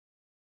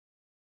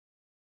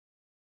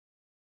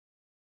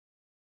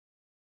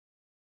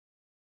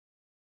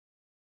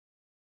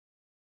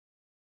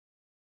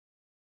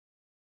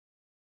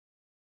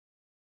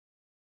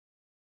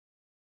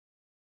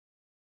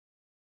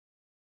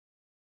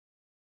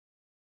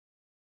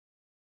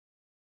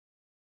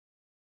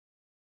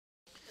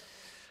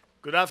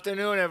Good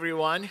afternoon,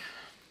 everyone.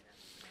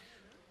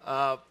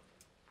 I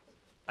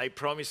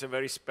promise a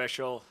very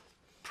special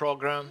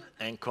program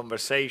and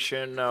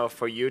conversation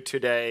for you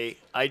today.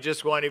 I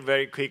just wanted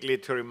very quickly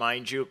to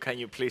remind you, can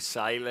you please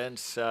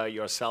silence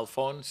your cell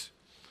phones?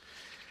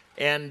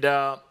 And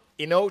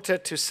in order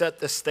to set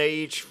the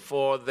stage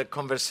for the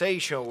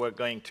conversation we're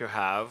going to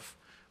have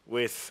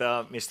with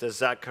Mr.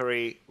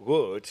 Zachary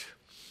Wood,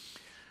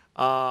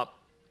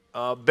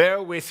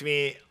 bear with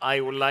me.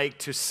 I would like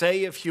to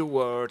say a few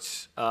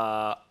words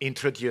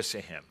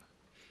introducing him.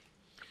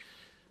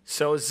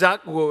 So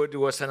Zach Wood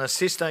was an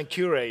assistant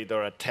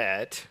curator at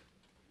TED,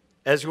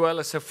 as well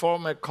as a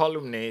former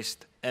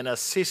columnist and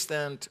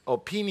assistant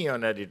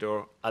opinion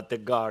editor at The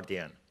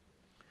Guardian.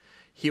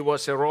 He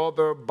was a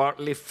Robert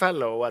Bartlett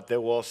Fellow at the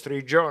Wall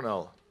Street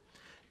Journal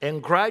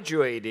and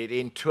graduated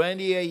in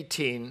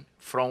 2018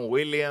 from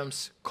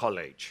Williams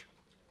College.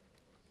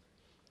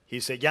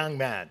 He's a young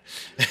man.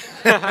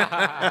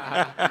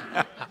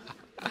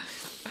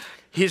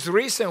 His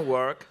recent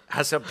work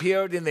has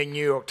appeared in the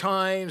New York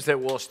Times, the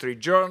Wall Street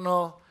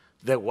Journal,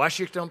 the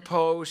Washington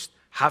Post,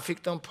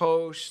 Huffington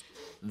Post,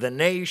 The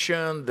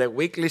Nation, the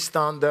Weekly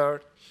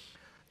Standard,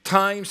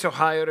 Times of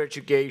Higher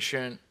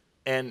Education,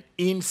 and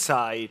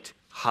Inside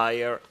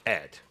Higher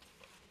Ed.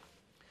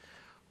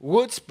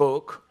 Wood's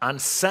book,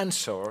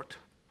 Uncensored,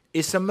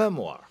 is a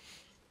memoir.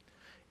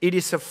 It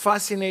is a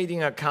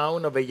fascinating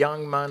account of a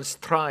young man's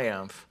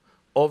triumph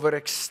over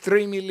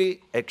extremely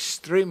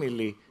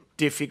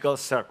difficult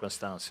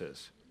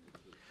circumstances.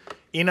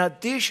 In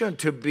addition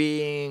to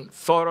being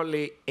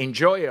thoroughly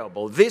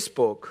enjoyable, this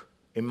book,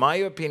 in my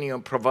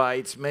opinion,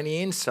 provides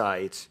many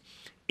insights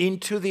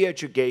into the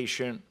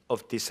education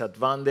of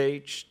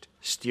disadvantaged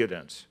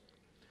students.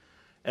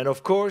 And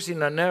of course,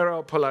 in an era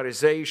of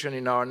polarization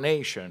in our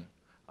nation,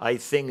 I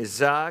think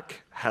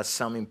Zach has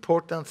some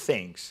important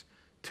things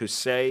to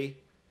say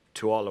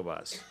to all of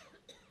us.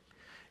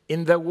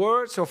 In the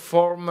words of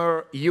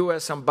former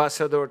U.S.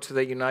 Ambassador to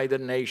the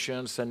United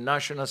Nations and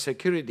National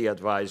Security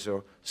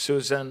Advisor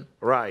Susan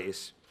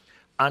Rice,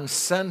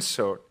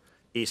 Uncensored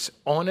is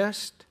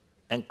honest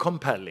and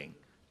compelling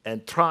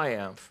and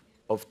triumph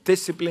of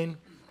discipline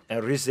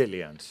and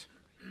resilience.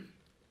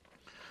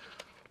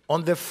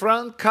 On the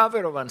front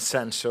cover of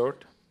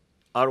Uncensored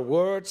are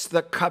words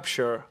that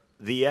capture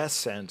the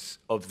essence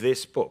of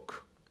this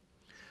book.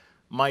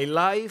 My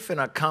life and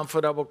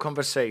uncomfortable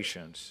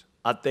conversations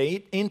at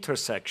the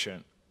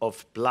intersection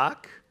of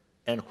black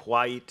and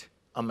white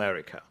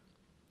America.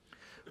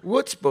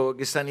 Wood's book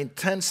is an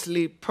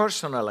intensely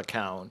personal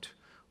account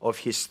of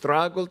his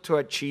struggle to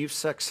achieve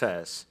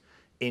success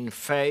in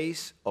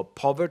face of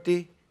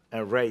poverty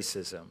and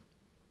racism.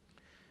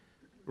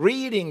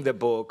 Reading the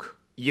book,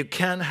 you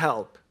can't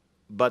help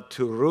but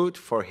to root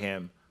for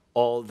him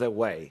all the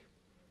way.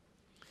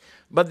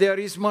 But there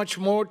is much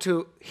more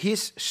to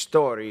his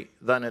story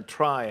than a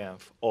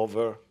triumph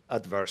over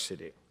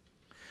adversity.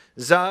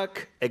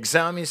 Zach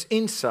examines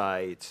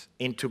insights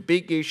into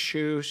big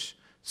issues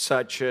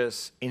such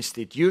as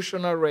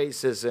institutional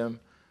racism,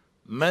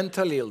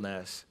 mental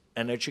illness,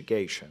 and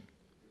education.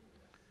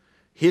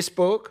 His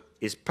book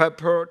is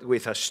peppered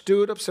with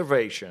astute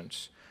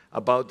observations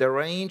about the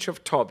range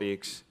of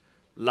topics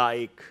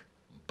like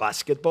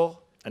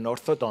basketball and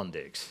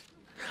orthodontics.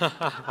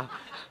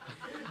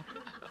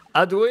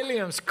 At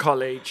Williams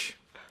College,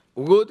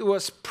 Wood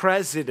was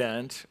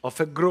president of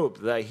a group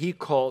that he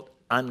called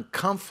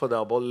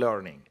Uncomfortable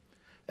Learning,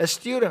 a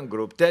student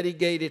group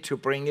dedicated to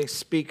bringing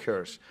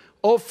speakers,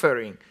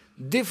 offering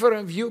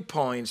different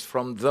viewpoints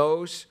from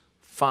those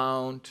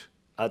found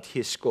at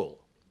his school.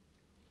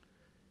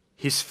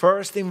 His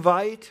first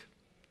invite,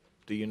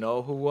 do you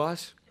know who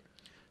was?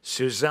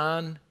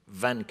 Suzanne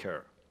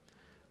Venker,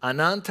 an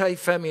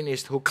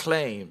anti-feminist who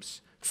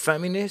claims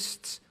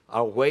feminists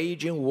are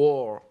waging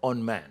war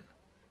on men.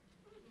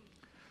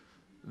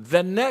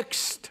 The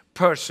next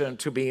person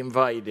to be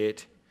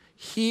invited,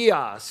 he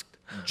asked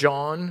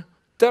John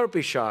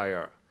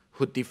Derbyshire,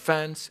 who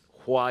defends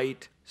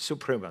white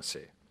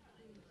supremacy.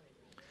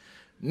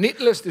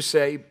 Needless to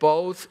say,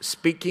 both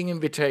speaking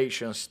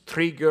invitations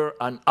trigger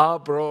an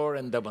uproar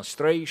and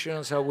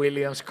demonstrations at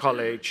Williams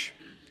College,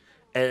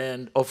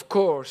 and of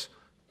course,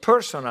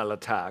 personal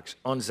attacks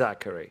on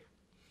Zachary.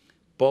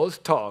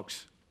 Both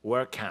talks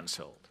were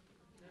canceled.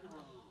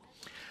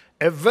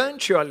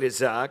 Eventually,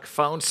 Zach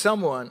found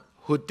someone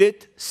who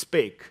did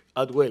speak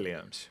at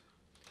Williams.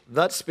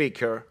 That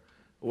speaker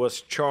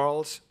was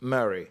Charles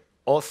Murray,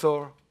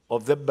 author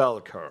of The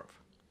Bell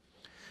Curve.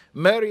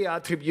 Murray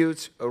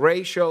attributes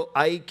racial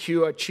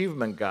IQ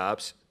achievement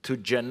gaps to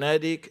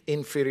genetic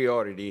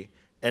inferiority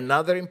and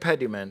other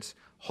impediments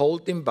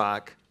holding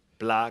back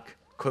black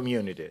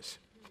communities.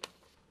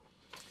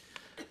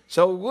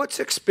 So Wood's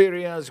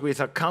experience with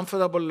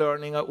uncomfortable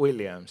learning at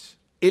Williams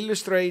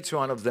illustrates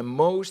one of the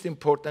most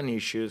important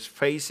issues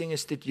facing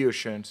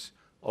institutions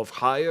of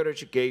higher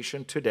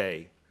education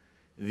today,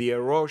 the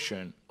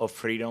erosion of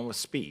freedom of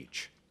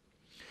speech.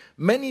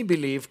 Many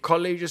believe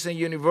colleges and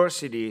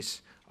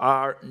universities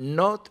are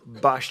not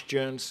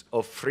bastions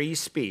of free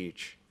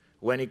speech,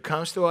 when it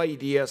comes to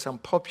ideas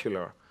and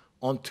popular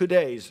on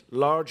today's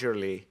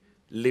largely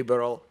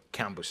liberal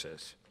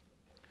campuses.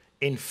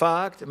 In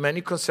fact,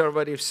 many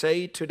conservatives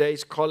say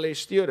today's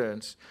college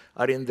students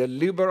are in the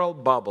liberal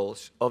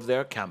bubbles of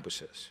their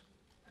campuses.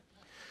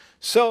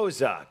 So,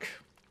 Zach,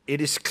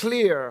 it is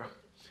clear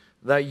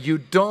that you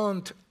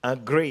don't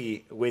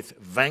agree with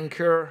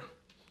Vancouver,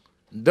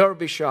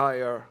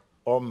 Derbyshire,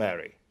 or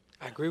Mary.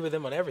 I agree with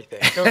them on everything.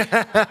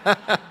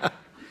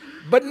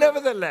 But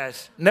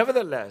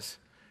nevertheless,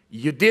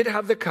 you did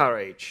have the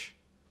courage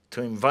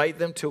to invite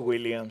them to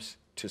Williams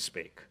to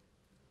speak.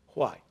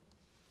 Why?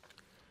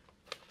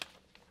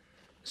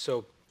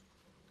 So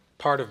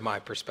part of my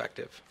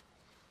perspective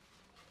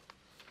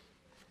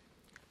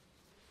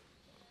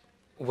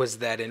was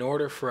that in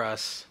order for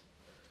us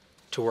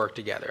to work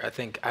together,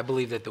 I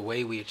believe that the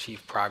way we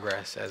achieve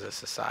progress as a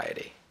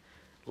society,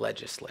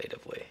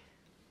 legislatively,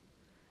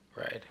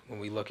 right, when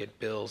we look at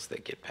bills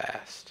that get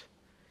passed,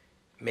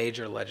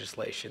 major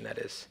legislation that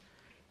has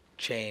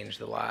changed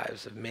the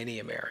lives of many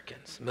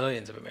Americans,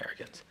 millions of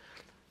Americans,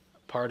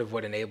 part of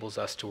what enables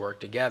us to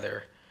work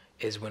together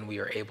is when we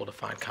are able to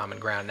find common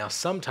ground. Now,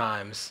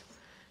 sometimes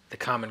the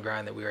common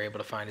ground that we are able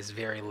to find is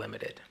very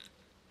limited.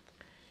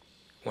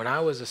 When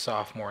I was a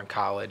sophomore in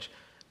college,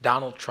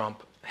 Donald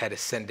Trump had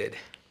ascended,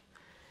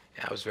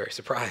 and I was very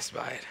surprised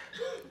by it.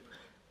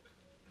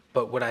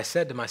 But what I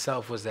said to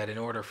myself was that in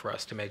order for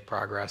us to make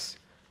progress,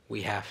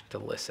 we have to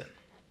listen.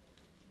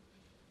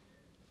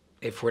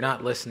 If we're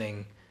not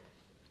listening,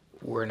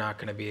 we're not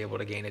going to be able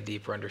to gain a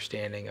deeper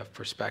understanding of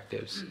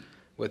perspectives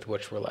with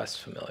which we're less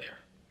familiar.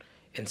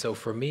 And so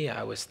for me,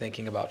 I was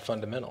thinking about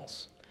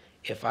fundamentals.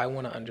 If I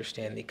want to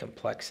understand the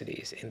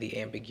complexities and the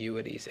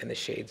ambiguities and the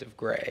shades of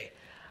gray,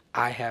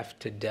 I have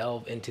to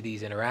delve into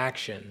these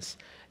interactions,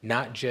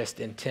 not just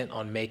intent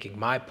on making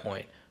my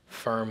point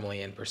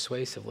firmly and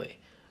persuasively,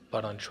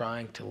 but on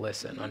trying to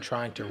listen, on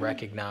trying to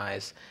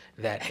recognize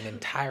that an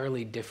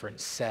entirely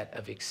different set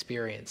of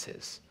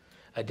experiences,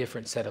 a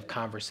different set of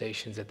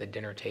conversations at the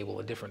dinner table,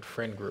 a different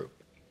friend group,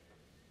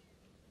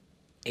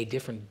 a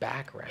different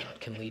background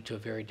can lead to a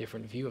very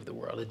different view of the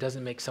world. It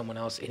doesn't make someone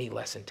else any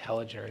less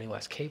intelligent or any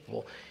less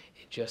capable.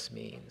 It just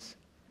means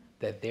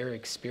that their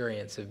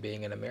experience of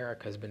being in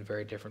America has been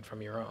very different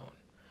from your own.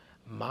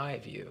 My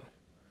view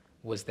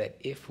was that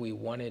if we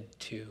wanted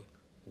to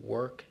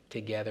work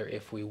together,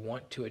 if we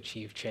want to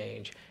achieve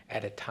change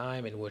at a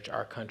time in which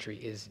our country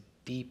is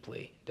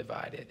deeply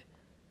divided,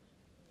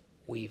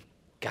 we've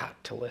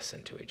got to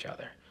listen to each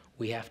other.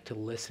 We have to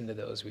listen to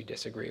those we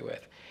disagree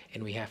with,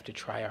 and we have to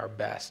try our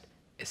best,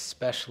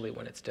 especially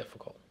when it's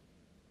difficult,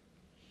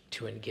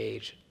 to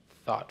engage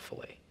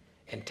thoughtfully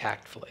and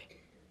tactfully.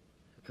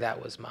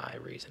 That was my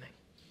reasoning.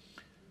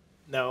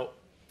 Now,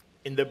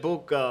 in the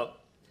book,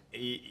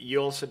 you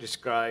also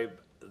describe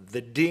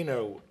the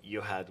dinner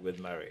you had with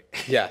Mary.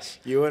 Yes.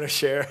 You want to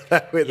share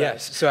that with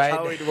Yes. us? So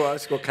how it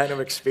was, what kind of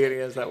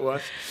experience that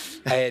was?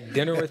 I had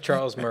dinner with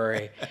Charles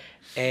Murray,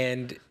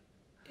 and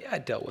I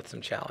dealt with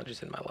some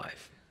challenges in my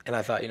life. And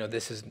I thought,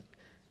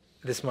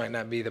 this might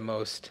not be the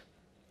most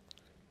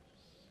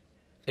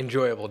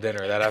enjoyable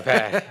dinner that I've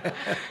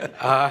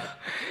had.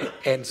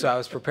 And so I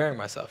was preparing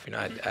myself.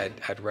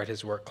 I'd read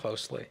his work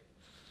closely.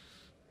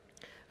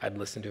 I'd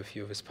listened to a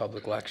few of his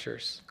public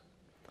lectures.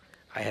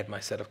 I had my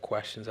set of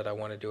questions that I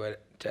wanted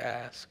to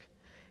ask.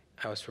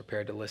 I was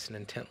prepared to listen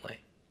intently.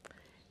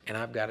 And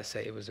I've got to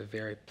say, it was a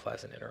very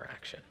pleasant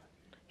interaction.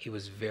 He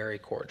was very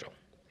cordial.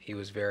 He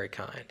was very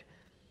kind.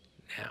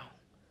 Now,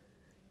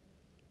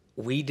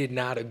 we did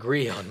not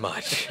agree on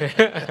much.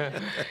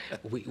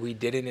 we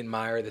didn't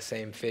admire the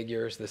same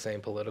figures, the same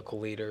political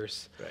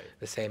leaders, right,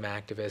 the same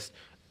activists.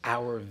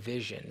 Our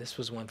vision, this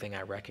was one thing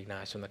I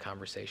recognized from the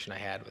conversation I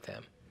had with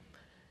him.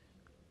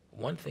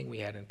 One thing we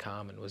had in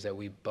common was that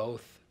we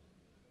both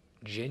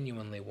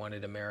genuinely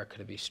wanted America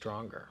to be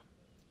stronger.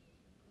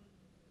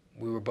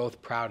 We were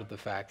both proud of the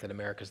fact that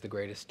America is the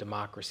greatest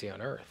democracy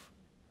on earth.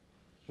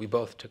 We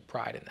both took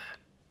pride in that.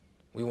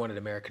 We wanted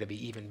America to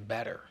be even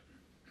better,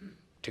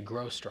 to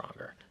grow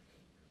stronger.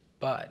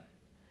 But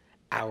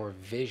our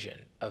vision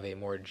of a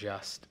more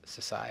just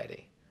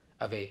society,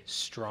 of a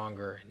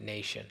stronger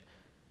nation,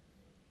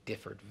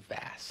 differed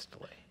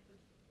vastly.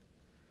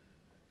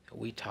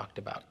 We talked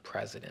about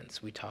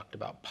presidents, we talked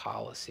about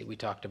policy, we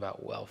talked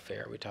about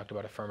welfare, we talked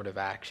about affirmative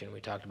action,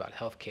 we talked about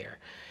healthcare.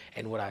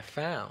 And what I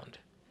found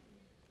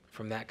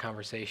from that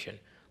conversation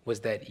was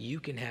that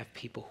you can have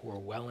people who are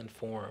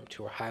well-informed,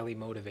 who are highly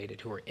motivated,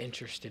 who are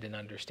interested in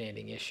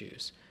understanding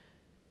issues,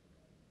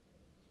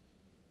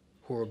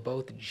 who are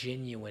both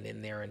genuine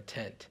in their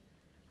intent,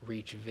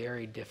 reach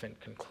very different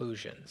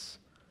conclusions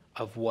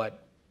of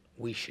what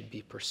we should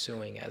be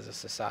pursuing as a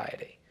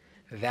society.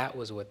 That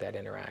was what that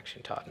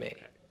interaction taught me.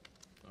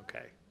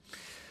 Okay.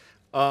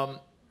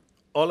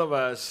 All of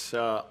us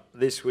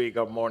this week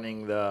are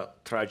mourning the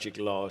tragic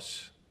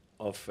loss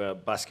of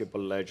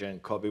basketball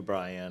legend Kobe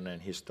Bryant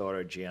and his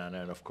daughter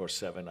Gianna, and of course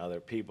 7 other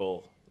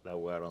people that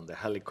were on the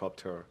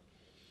helicopter.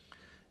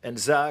 And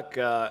Zach,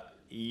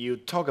 you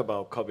talk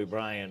about Kobe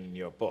Bryant in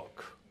your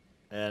book.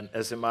 And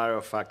as a matter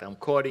of fact, I'm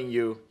quoting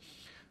you.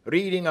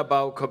 Reading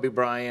about Kobe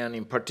Bryant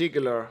in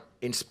particular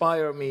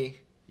inspired me,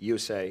 you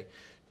say,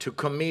 to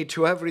commit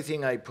to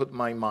everything I put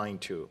my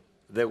mind to,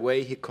 the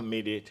way he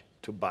committed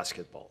to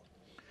basketball.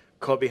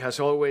 Kobe has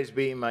always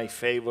been my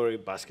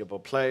favorite basketball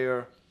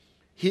player.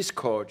 His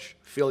coach,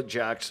 Phil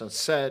Jackson,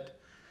 said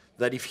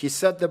that if he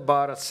set the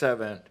bar at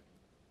 7,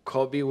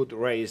 Kobe would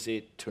raise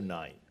it to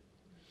 9.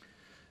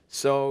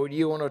 So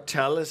you want to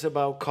tell us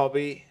about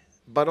Kobe,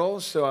 but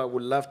also I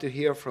would love to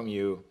hear from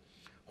you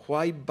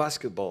why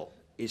basketball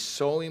is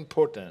so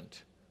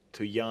important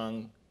to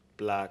young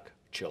black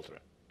children.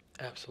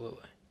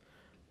 Absolutely.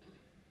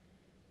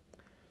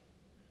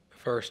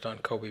 First on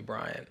Kobe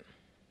Bryant.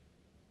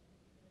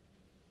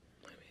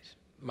 He's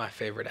my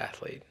favorite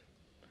athlete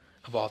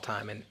of all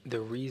time. And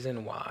the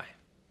reason why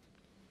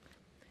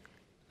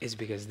is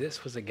because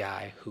this was a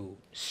guy who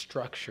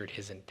structured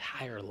his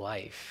entire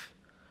life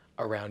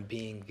around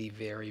being the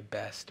very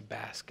best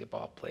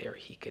basketball player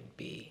he could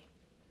be.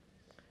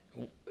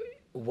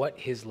 What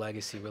his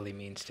legacy really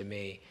means to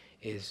me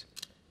is,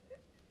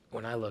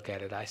 when I look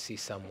at it, I see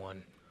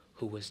someone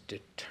who was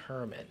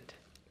determined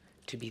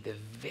to be the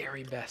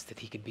very best that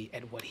he could be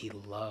at what he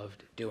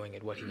loved doing,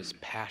 at what he was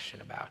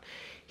passionate about.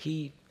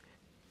 He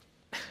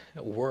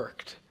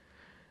worked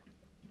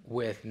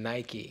with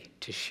Nike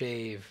to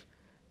shave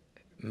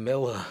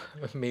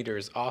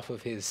millimeters off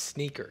of his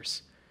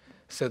sneakers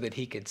so that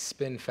he could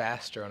spin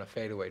faster on a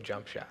fadeaway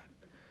jump shot.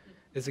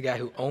 This is a guy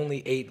who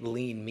only ate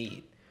lean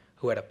meat,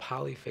 who had a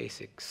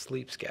polyphasic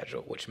sleep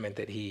schedule, which meant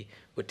that he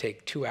would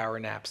take 2-hour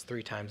naps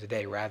 3 times a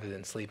day rather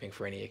than sleeping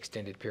for any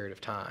extended period of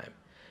time,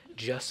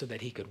 just so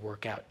that he could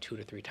work out 2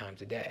 to 3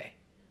 times a day.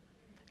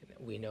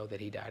 We know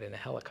that he died in a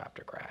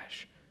helicopter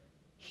crash.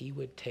 He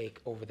would take,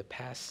 over the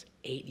past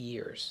 8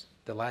 years,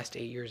 the last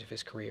 8 years of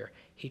his career,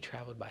 he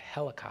traveled by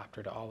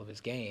helicopter to all of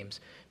his games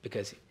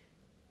because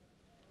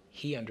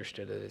he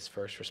understood that his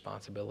first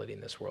responsibility in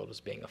this world was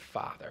being a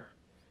father.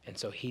 And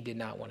so he did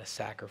not want to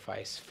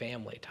sacrifice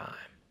family time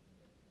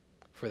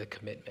for the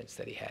commitments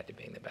that he had to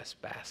being the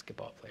best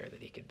basketball player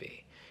that he could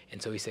be.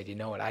 And so he said, you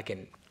know what, I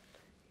can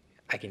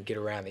get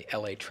around the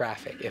LA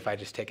traffic if I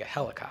just take a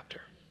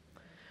helicopter.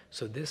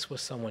 So this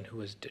was someone who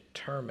was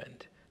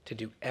determined to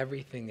do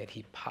everything that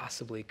he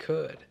possibly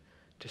could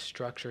to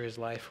structure his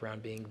life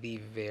around being the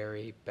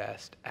very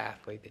best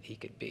athlete that he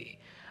could be.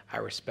 I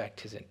respect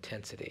his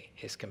intensity,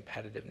 his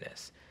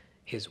competitiveness,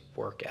 his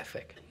work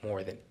ethic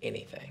more than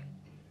anything.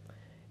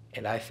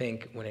 And I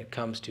think when it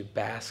comes to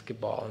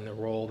basketball and the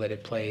role that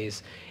it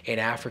plays in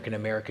African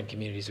American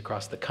communities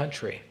across the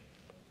country,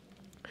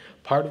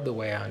 part of the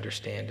way I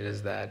understand it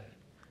is that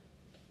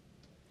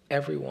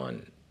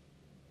everyone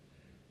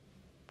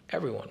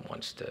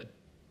wants to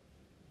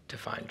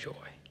find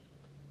joy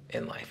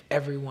in life.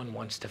 Everyone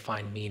wants to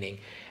find meaning.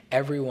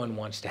 Everyone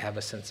wants to have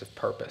a sense of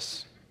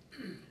purpose.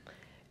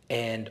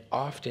 And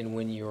often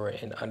when you're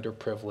in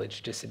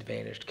underprivileged,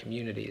 disadvantaged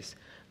communities,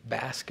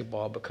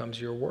 basketball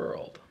becomes your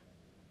world.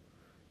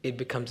 It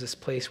becomes this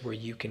place where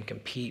you can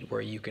compete,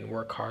 where you can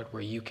work hard,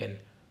 where you can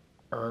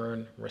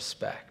earn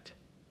respect.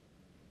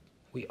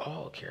 We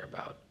all care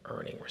about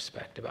earning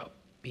respect, about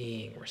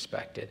being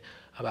respected,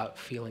 about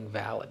feeling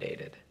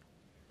validated.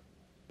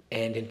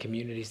 And in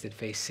communities that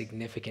face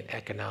significant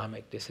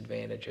economic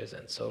disadvantages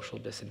and social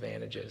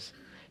disadvantages,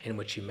 in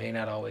which you may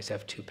not always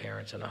have 2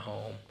 parents in a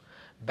home,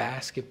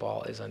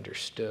 basketball is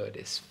understood,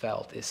 is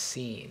felt, is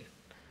seen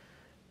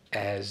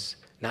as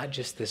not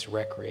just this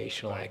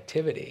recreational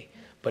activity,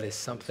 but as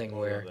something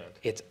where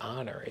it's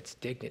honor, it's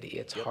dignity,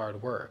 it's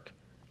hard work.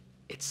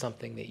 It's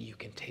something that you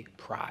can take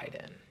pride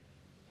in.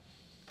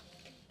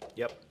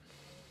 Yep.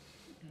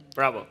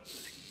 Bravo.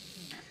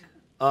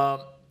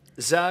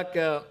 Zach,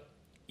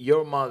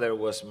 your mother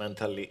was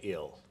mentally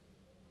ill,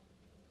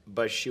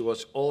 but she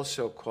was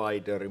also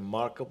quite a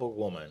remarkable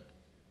woman,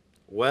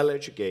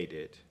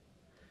 well-educated,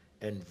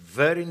 and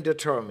very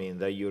determined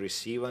that you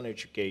receive an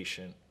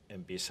education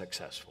and be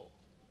successful.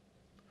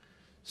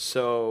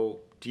 So,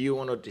 do you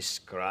want to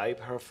describe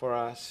her for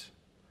us?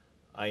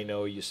 I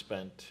know you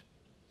spent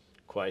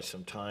quite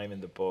some time in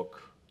the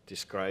book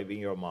describing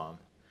your mom,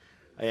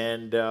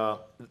 and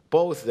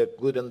both the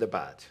good and the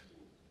bad,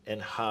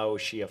 and how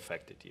she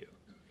affected you.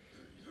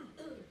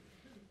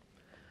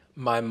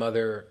 My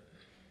mother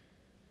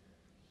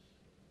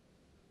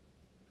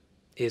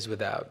is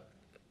without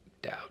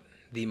doubt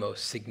the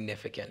most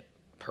significant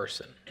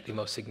person, the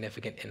most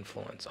significant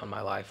influence on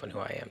my life and who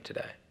I am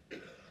today.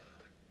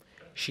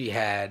 She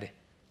had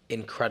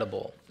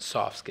incredible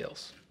soft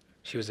skills.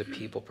 She was a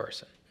people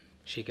person.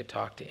 She could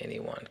talk to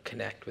anyone,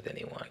 connect with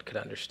anyone, could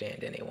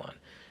understand anyone.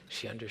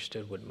 She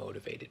understood what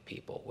motivated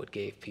people, what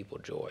gave people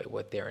joy,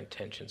 what their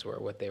intentions were,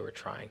 what they were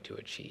trying to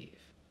achieve.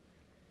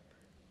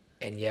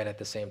 And yet at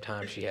the same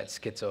time, she had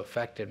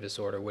schizoaffective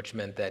disorder, which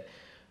meant that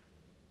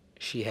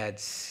she had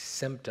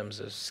symptoms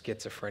of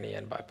schizophrenia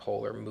and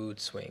bipolar, mood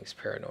swings,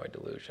 paranoid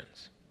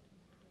delusions.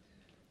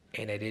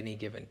 And at any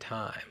given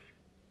time,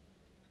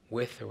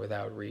 with or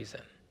without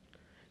reason,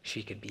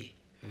 she could be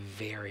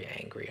very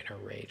angry and her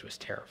rage was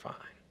terrifying.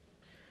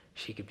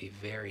 she could be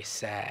very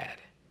sad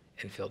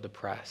and feel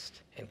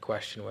depressed and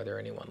question whether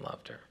anyone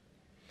loved her.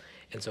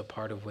 And so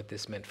part of what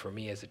this meant for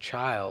me as a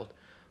child,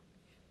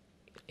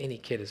 any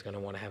kid is going to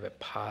want to have a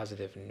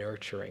positive,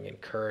 nurturing,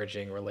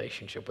 encouraging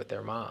relationship with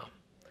their mom.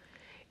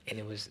 And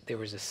there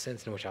was a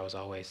sense in which I was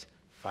always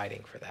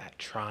fighting for that,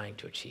 trying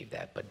to achieve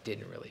that, but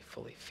didn't really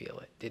fully feel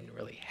it, didn't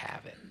really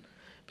have it.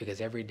 Because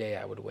every day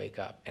I would wake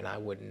up and I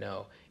wouldn't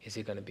know, is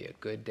it going to be a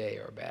good day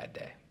or a bad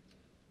day?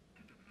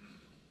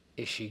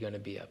 Is she going to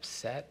be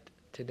upset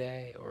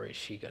today, or is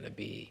she going to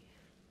be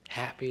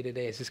happy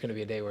today? Is this going to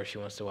be a day where she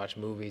wants to watch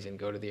movies and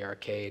go to the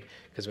arcade?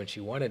 Because when she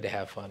wanted to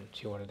have fun,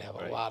 she wanted to have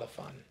a lot of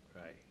fun.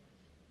 Right.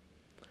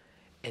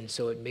 And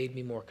so it made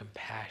me more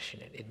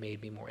compassionate. It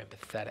made me more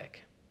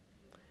empathetic.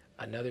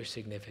 Another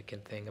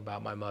significant thing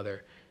about my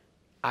mother,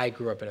 I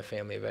grew up in a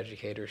family of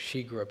educators.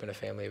 She grew up in a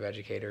family of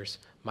educators.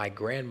 My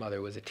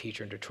grandmother was a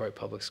teacher in Detroit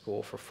Public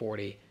School for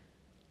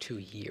 42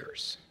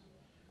 years.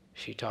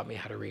 She taught me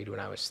how to read when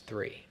I was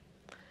 3.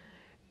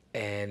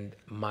 And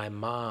my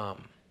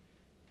mom,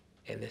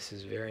 and this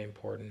is very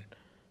important,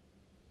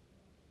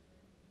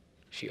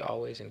 she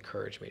always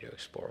encouraged me to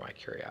explore my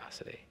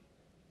curiosity.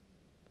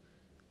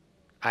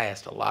 I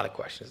asked a lot of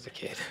questions as a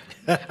kid.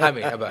 I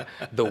mean, about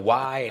the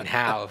why and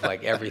how of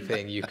like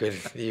everything you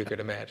could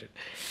imagine.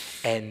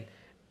 And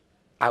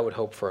I would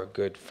hope for a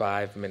good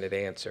 5-minute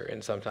answer,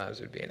 and sometimes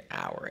it would be an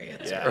hour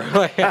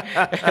answer.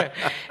 Yeah.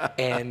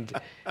 And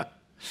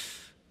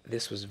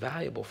this was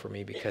valuable for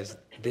me because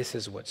this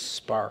is what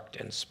sparked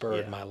and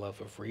spurred my love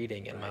of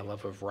reading and my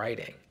love of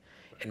writing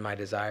and my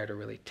desire to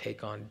really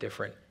take on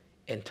different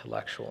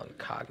intellectual and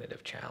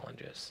cognitive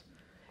challenges.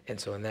 And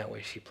so in that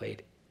way, she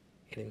played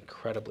an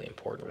incredibly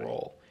important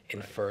role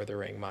in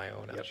furthering my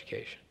own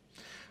education.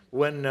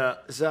 When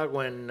Zach,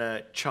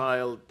 when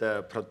Child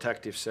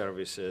Protective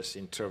Services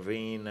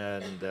intervened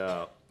and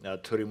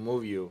to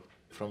remove you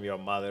from your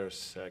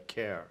mother's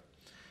care,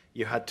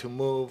 you had to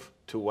move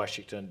to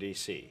Washington,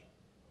 D.C.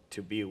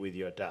 to be with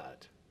your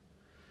dad.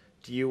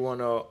 Do you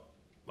want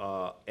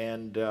to,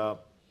 and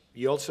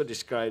you also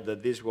described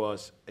that this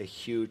was a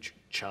huge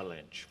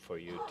challenge for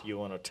you. Do you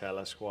want to tell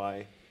us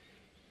why?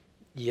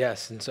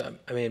 Yes, and so,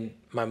 I mean,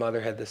 my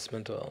mother had this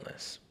mental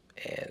illness,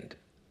 and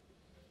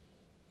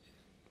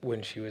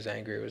when she was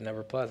angry, it was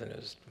never pleasant. It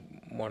was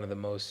one of the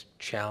most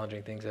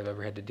challenging things I've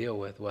ever had to deal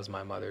with was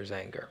my mother's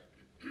anger.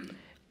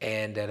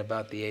 And at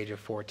about the age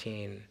of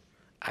 14,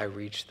 I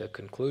reached the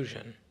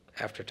conclusion,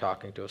 after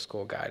talking to a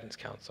school guidance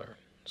counselor,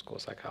 school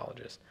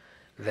psychologist,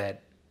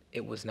 that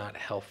it was not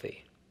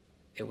healthy.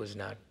 It was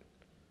not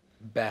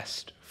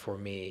best for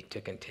me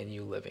to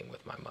continue living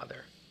with my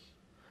mother,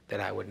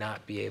 that I would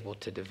not be able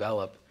to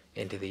develop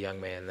into the young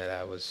man that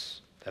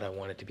I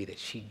wanted to be, that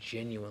she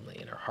genuinely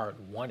in her heart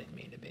wanted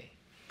me to be.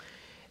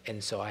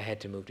 And so I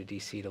had to move to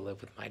DC to live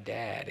with my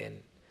dad,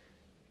 and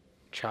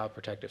Child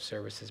Protective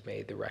Services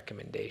made the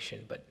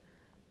recommendation, but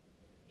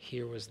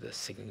here was the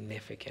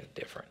significant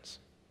difference.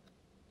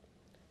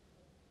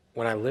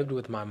 When I lived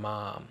with my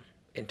mom,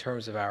 in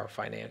terms of our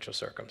financial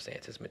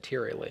circumstances,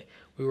 materially,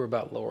 we were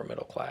about lower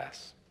middle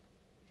class.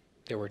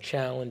 There were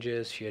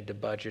challenges. She had to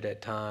budget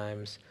at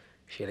times.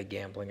 She had a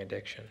gambling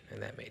addiction,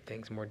 and that made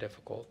things more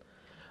difficult.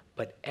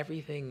 But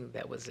everything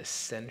that was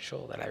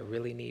essential that I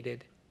really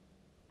needed,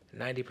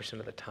 90%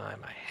 of the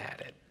time I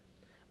had it.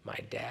 My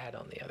dad,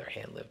 on the other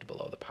hand, lived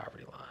below the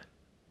poverty line.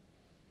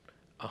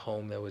 A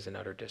home that was in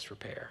utter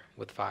disrepair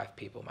with 5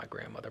 people, my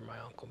grandmother, my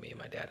uncle, me,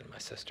 my dad, and my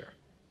sister.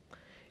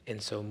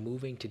 And so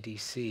moving to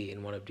DC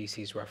in one of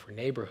DC's rougher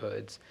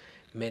neighborhoods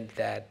meant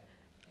that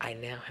I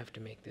now have to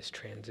make this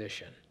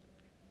transition.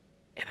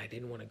 And I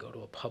didn't want to go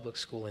to a public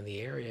school in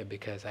the area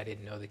because I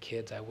didn't know the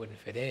kids, I wouldn't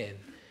fit in.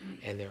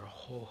 And there are a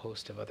whole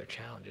host of other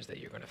challenges that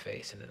you're going to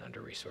face in an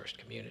under-resourced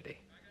community.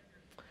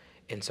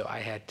 And so I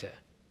had to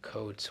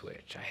code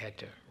switch. I had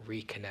to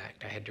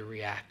reconnect. I had to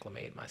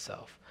reacclimate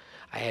myself.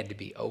 I had to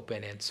be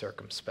open and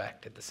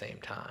circumspect at the same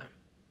time.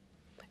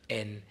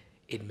 And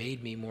it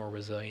made me more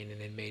resilient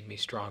and it made me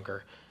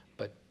stronger.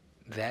 But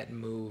that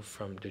move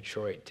from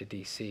Detroit to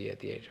DC at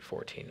the age of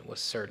 14 was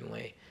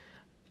certainly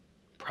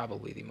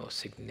probably the most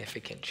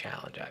significant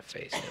challenge I've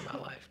faced in my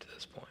life to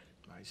this point.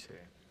 I see.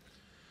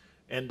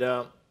 And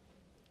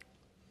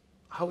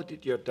how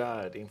did your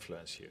dad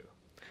influence you,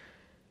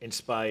 in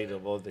spite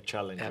of all the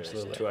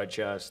challenges, to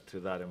adjust to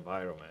that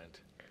environment?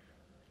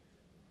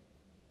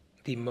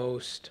 The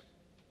most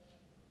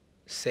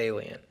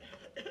salient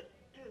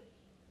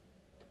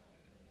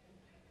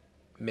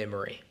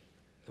memory,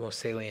 the most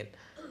salient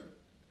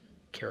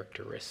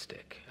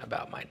characteristic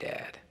about my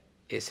dad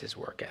is his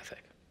work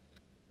ethic.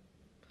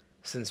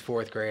 Since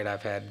 4th grade,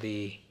 I've had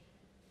the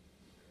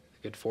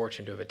good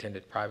fortune to have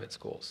attended private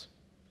schools.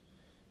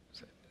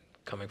 So,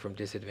 coming from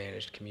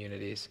disadvantaged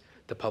communities,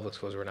 the public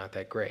schools were not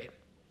that great.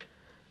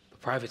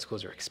 But private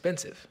schools are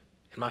expensive,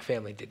 and my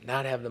family did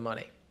not have the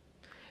money.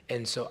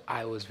 And so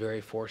I was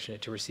very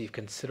fortunate to receive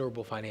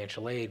considerable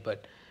financial aid,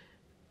 but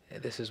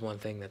this is one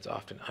thing that's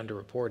often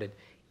underreported.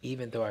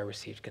 Even though I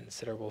received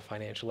considerable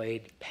financial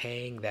aid,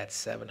 paying that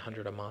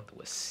 $700 a month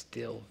was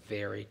still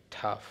very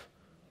tough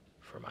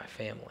for my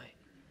family.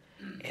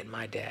 And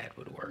my dad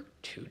would work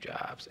 2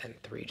 jobs and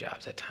 3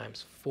 jobs, at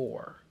times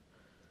 4,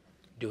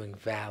 doing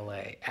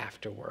valet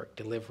after work,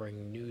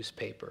 delivering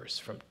newspapers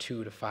from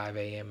 2 to 5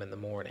 a.m. in the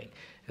morning,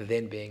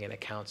 then being an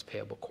accounts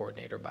payable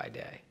coordinator by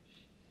day.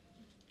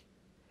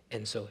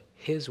 And so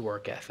his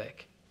work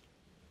ethic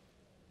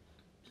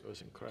It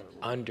was incredible.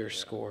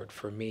 Underscored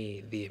for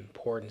me the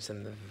importance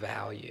and the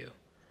value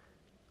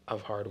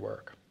of hard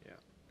work. Yeah.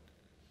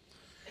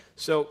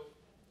 So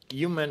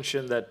you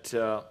mentioned that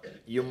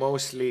you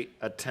mostly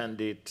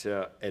attended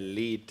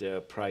elite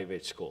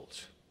private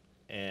schools,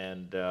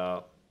 and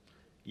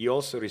you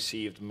also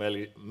received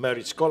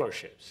merit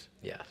scholarships.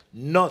 Yeah.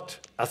 Not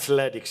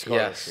athletic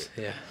scholarships.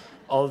 Yes. Yeah.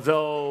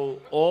 Although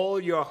all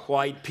your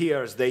white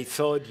peers, they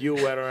thought you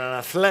were on an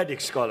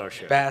athletic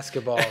scholarship.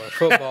 Basketball or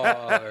football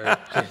or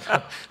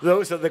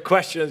Those are the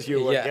questions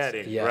you were Yes,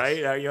 getting, yes.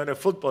 right? Are you on a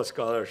football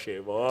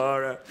scholarship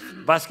or a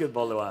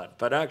basketball one?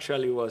 But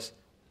actually it was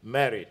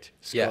merit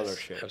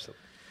scholarship. Yes,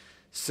 absolutely.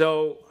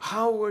 So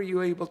how were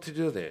you able to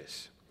do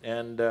this?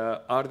 And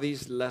are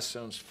these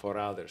lessons for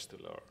others to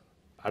learn?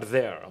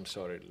 Lessons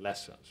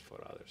for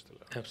others to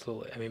learn?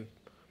 Absolutely. I mean,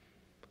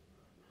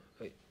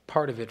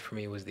 part of it for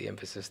me was the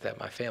emphasis that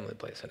my family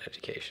placed on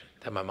education,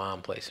 that my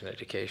mom placed on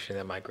education,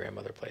 that my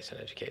grandmother placed on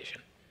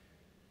education.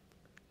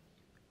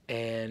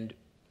 And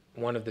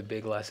one of the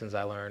big lessons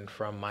I learned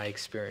from my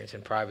experience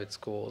in private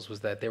schools was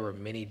that there were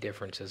many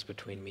differences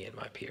between me and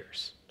my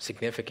peers,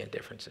 significant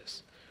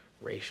differences,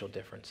 racial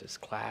differences,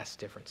 class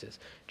differences.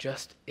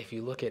 Just if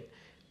you look at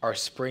our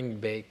spring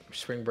break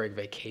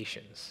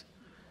vacations,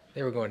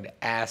 they were going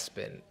to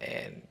Aspen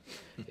and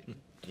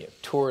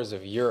tours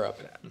of Europe.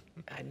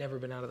 I'd never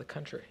been out of the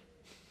country.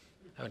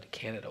 I went to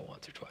Canada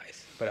once or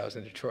twice, but I was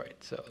in Detroit,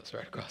 so it was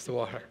right across the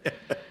water.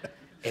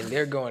 And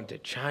they're going to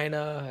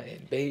China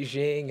and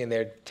Beijing, and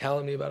they're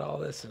telling me about all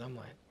this, and I'm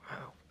like,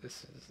 wow,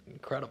 this is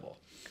incredible.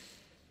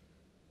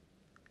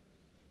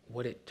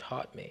 What it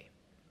taught me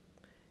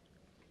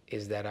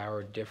is that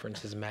our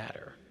differences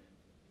matter.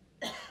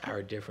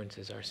 Our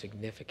differences are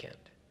significant.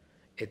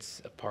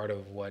 It's a part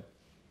of what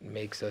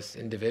makes us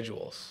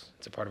individuals.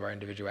 It's a part of our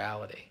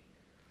individuality.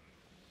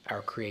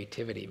 Our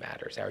creativity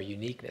matters, our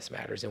uniqueness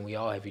matters, and we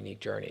all have unique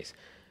journeys.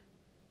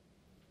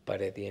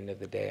 But at the end of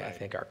the day, I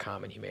think our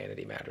common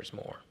humanity matters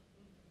more.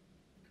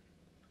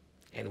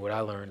 And what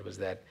I learned was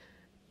that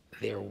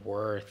there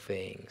were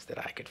things that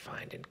I could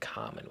find in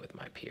common with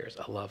my peers: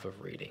 a love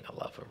of reading, a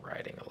love of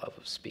writing, a love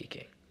of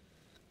speaking,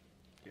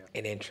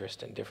 an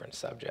interest in different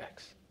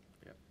subjects.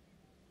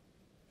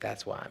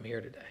 That's why I'm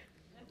here today.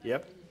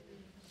 Yep.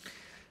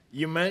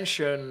 You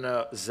mentioned,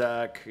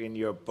 Zach, in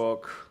your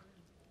book,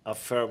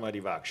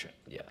 affirmative action.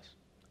 Yes.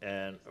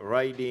 And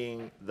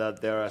writing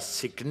that there are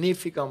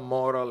significant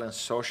moral and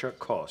social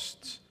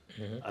costs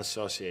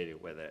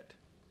associated with it.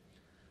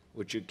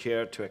 Would you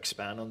care to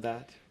expand on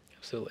that?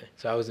 Absolutely.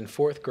 So I was in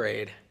 4th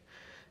grade.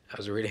 I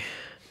was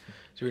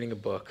reading a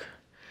book,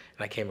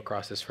 and I came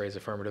across this phrase,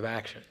 affirmative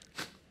action.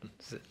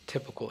 It's a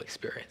typical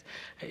experience.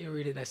 You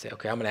read it, and I say,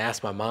 okay, I'm going to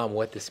ask my mom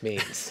what this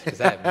means,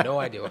 because I have no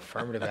idea.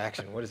 Affirmative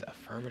action. What is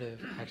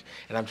affirmative action?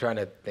 And I'm trying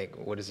to think,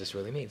 what does this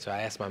really mean? So I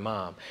asked my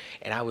mom,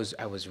 and I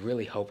was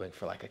really hoping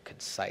for like a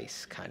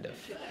concise kind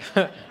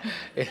of,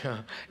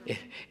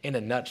 in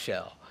a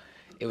nutshell.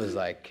 It was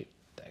like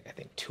I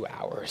think 2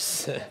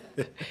 hours.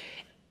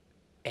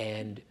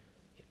 And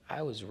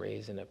I was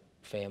raised in a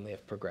family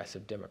of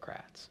progressive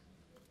Democrats.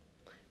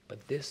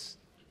 But this,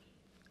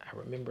 I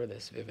remember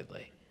this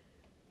vividly.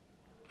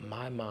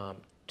 My mom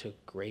took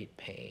great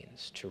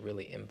pains to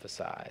really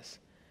emphasize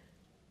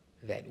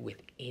that with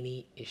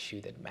any issue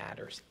that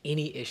matters,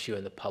 any issue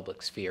in the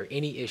public sphere,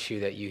 any issue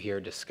that you hear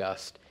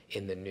discussed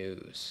in the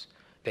news,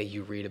 that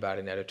you read about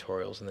in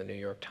editorials in the New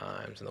York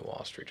Times and the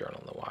Wall Street Journal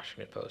and the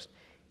Washington Post,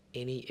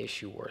 any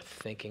issue worth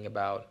thinking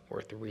about,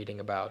 worth reading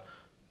about,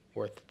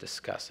 worth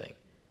discussing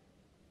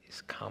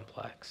is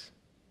complex.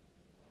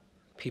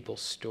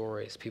 People's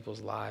stories, people's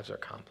lives are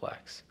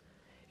complex.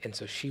 And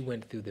so she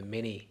went through the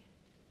many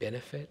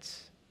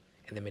benefits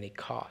and the many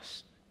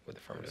costs with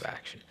affirmative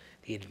action,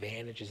 the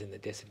advantages and the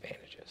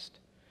disadvantages,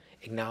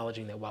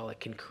 acknowledging that while it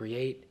can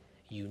create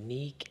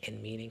unique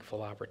and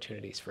meaningful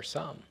opportunities for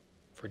some,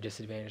 for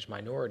disadvantaged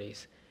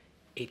minorities,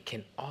 it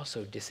can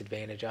also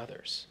disadvantage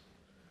others.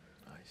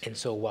 And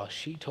so while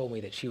she told me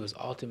that she was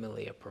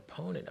ultimately a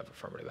proponent of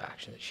affirmative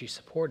action, that she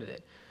supported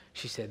it,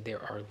 she said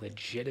there are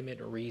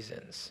legitimate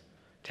reasons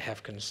to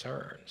have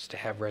concerns, to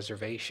have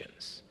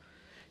reservations.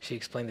 She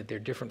explained that there are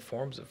different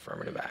forms of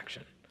affirmative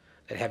action,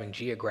 that having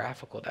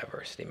geographical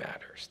diversity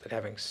matters, that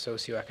having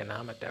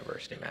socioeconomic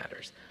diversity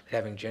matters, that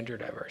having gender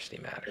diversity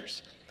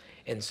matters.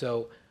 And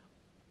so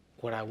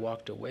what I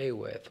walked away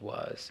with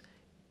was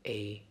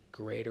a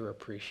greater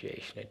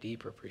appreciation, a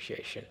deeper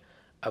appreciation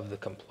of the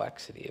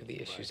complexity of the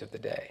issues of the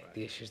day,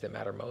 the issues that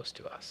matter most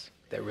to us,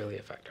 that really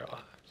affect our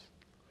lives.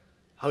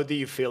 How do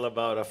you feel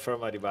about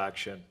affirmative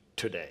action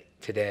today?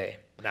 Today,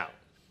 Now.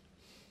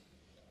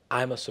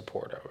 I'm a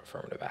supporter of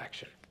affirmative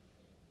action,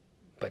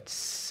 but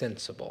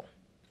sensible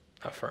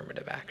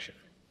affirmative action.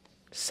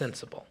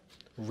 Sensible,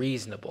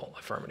 reasonable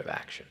affirmative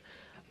action.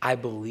 I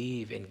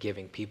believe in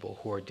giving people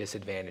who are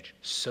disadvantaged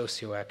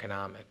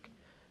socioeconomic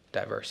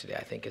diversity,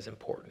 I think is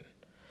important.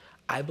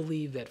 I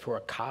believe that for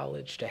a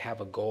college to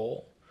have a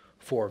goal,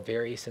 for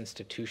various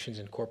institutions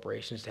and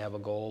corporations to have a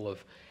goal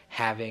of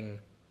having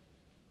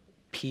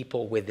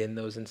people within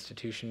those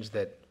institutions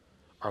that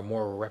are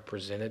more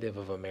representative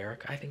of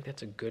America, I think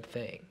that's a good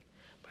thing.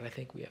 But I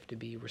think we have to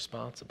be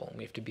responsible and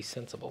we have to be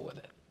sensible with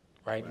it,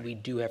 right? We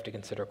do have to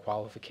consider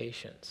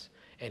qualifications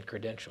and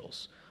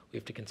credentials. We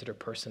have to consider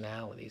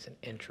personalities and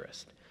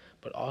interest.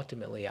 But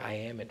ultimately, I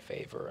am in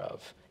favor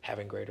of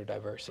having greater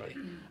diversity.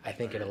 I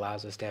think it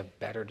allows us to have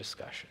better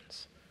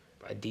discussions,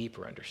 a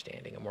deeper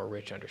understanding, a more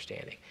rich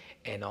understanding,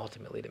 and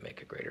ultimately to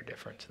make a greater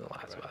difference in the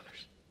lives of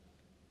others.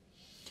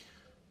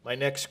 My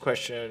next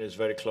question is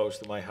very close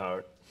to my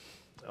heart.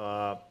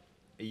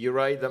 You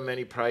write that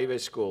many private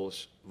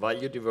schools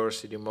value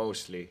diversity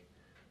mostly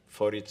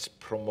for its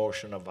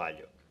promotional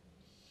value.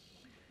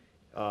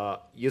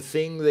 You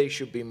think they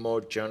should be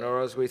more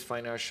generous with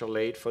financial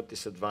aid for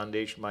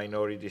disadvantaged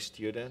minority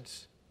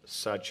students,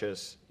 such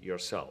as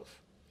yourself?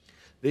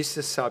 This is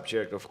a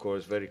subject, of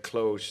course, very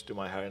close to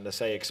my heart. And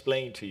as I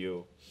explained to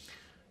you,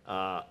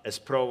 as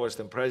provost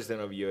and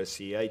president of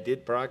USC, I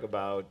did brag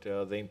about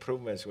the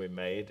improvements we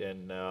made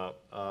in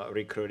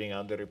recruiting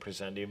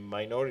underrepresented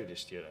minority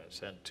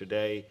students. And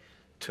today,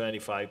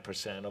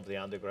 25% of the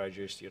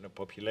undergraduate student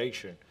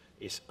population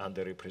is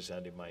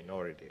underrepresented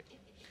minority.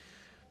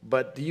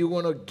 But do you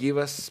want to give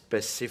us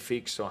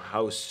specifics on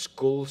how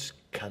schools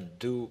can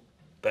do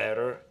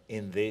better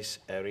in this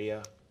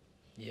area?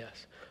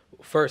 Yes.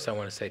 First, I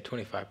want to say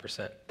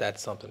 25%,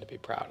 that's something to be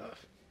proud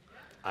of.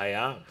 I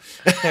am.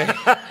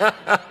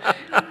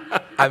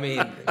 I mean,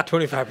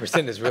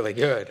 25% is really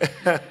good.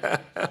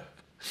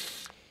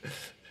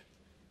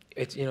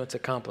 It's, you know, it's a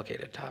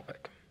complicated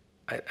topic.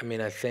 I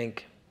mean, I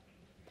think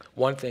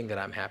one thing that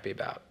I'm happy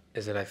about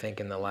is that I think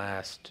in the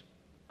last,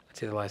 I'd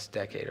say the last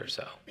decade or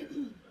so,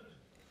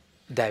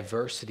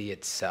 diversity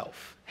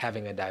itself,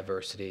 having a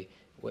diversity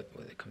when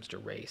it comes to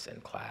race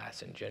and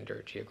class and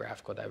gender,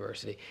 geographical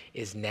diversity,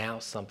 is now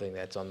something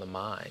that's on the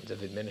minds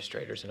of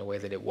administrators in a way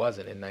that it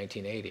wasn't in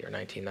 1980 or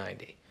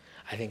 1990.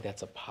 I think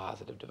that's a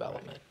positive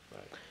development.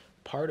 Right.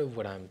 Part of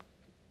what I'm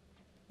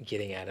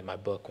getting at in my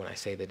book when I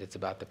say that it's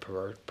about the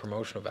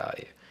promotional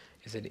value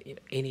is that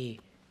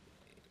any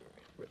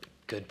really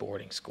good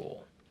boarding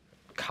school,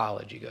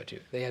 college you go to,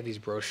 they have these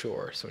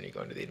brochures when you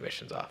go into the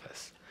admissions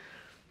office.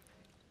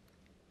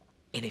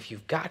 And if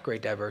you've got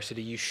great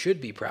diversity, you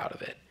should be proud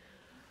of it.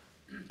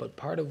 But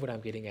part of what I'm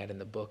getting at in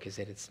the book is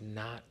that it's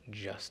not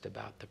just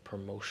about the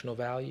promotional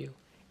value,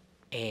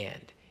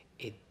 and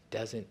it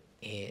doesn't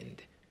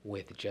end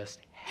with just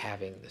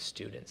having the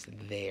students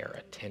there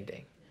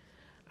attending.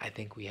 I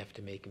think we have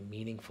to make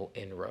meaningful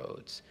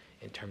inroads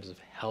in terms of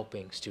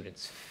helping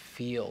students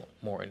feel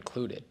more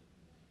included,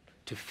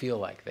 to feel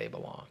like they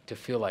belong, to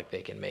feel like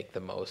they can make the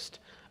most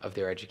of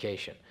their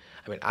education.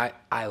 I mean,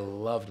 I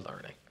loved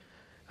learning.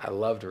 I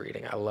loved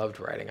reading. I loved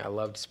writing. I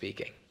loved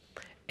speaking.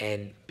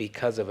 And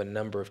because of a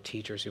number of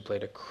teachers who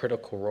played a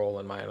critical role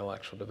in my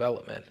intellectual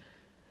development,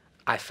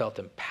 I felt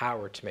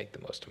empowered to make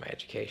the most of my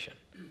education.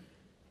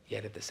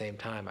 Yet at the same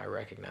time, I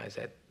recognize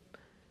that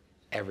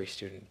every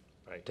student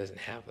doesn't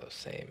have those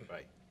same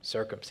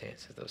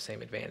circumstances, those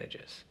same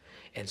advantages.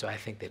 And so I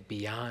think that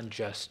beyond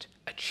just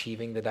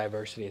achieving the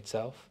diversity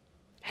itself,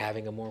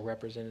 having a more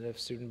representative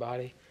student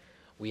body,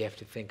 we have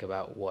to think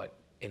about what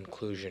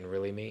inclusion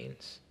really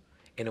means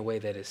in a way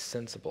that is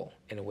sensible,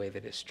 in a way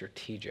that is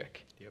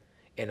strategic,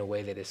 in a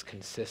way that is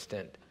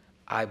consistent,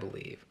 I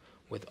believe,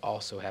 with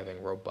also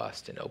having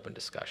robust and open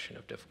discussion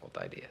of difficult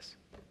ideas.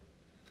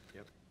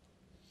 Yep.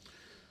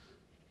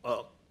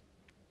 Well,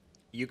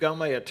 you got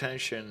my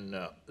attention,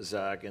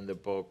 Zach, in the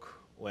book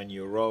when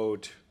you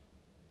wrote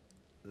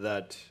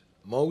that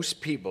most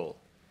people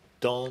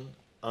don't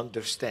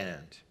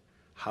understand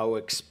how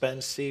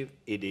expensive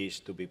it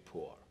is to be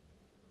poor.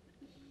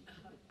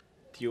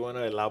 Do you want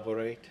to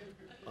elaborate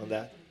on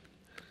that?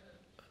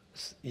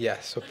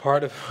 Yes. So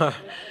part of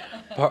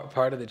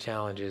part of the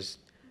challenge is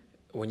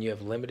when you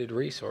have limited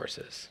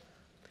resources,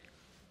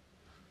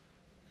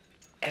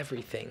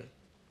 everything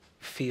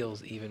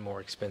feels even more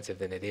expensive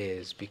than it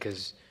is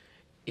because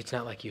it's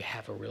not like you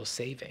have a real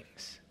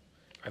savings.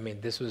 I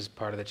mean, this was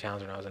part of the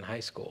challenge when I was in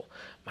high school.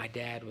 My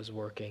dad was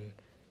working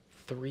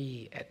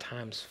 3, at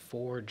times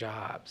 4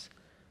 jobs.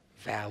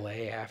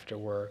 Valet after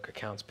work,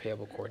 accounts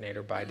payable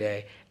coordinator by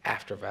day.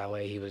 After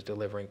valet, he was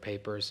delivering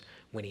papers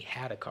when he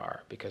had a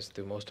car, because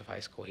through most of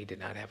high school, he did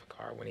not have a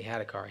car. When he had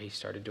a car, he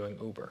started doing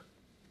Uber.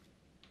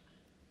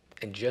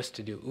 And just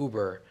to do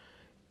Uber,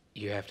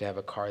 you have to have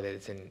a car that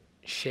is in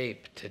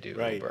shape to do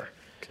Uber.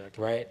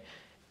 Exactly. Right?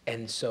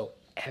 And so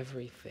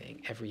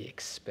everything, every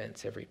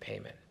expense, every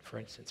payment, for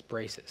instance,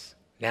 braces.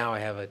 Now I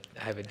have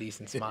a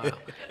decent smile.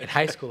 In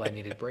high school, I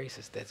needed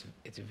braces.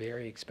 It's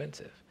very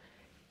expensive.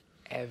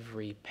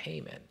 Every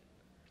payment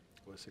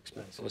was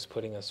expensive. was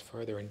putting us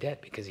further in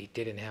debt because he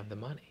didn't have the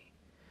money.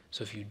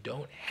 So if you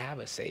don't have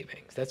a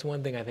savings, that's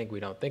one thing I think we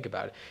don't think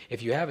about.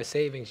 If you have a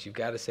savings, you've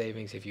got a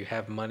savings. If you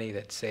have money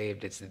that's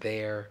saved, it's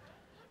there.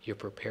 You're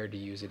prepared to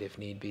use it if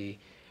need be.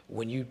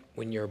 When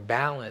your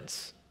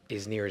balance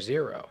is near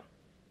zero,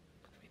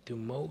 through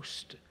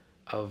most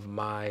of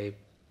my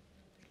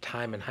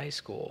time in high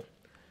school,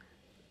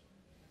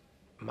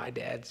 my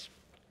dad's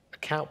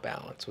account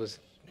balance was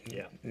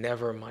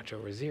never much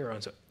over zero,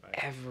 and so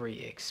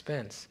every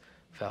expense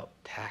felt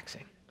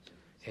taxing.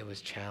 It was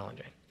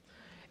challenging.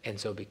 And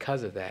so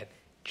because of that,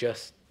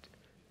 just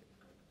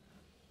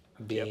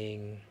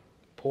being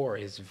poor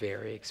is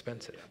very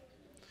expensive.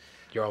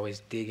 You're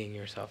always digging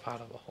yourself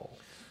out of a hole.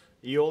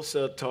 You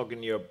also talk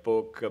in your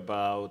book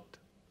about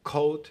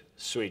code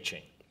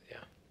switching. Yeah.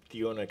 Do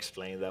you want to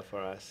explain that for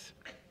us?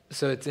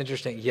 So it's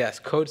interesting. Yes,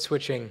 code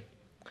switching.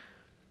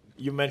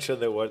 You mentioned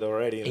the word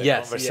already in the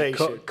Yes,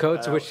 conversation.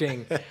 Code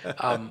switching.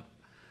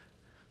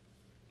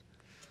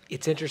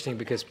 It's interesting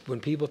because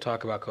when people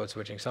talk about code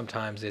switching,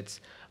 sometimes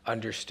it's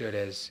understood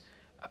as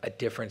a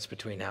difference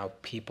between how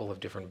people of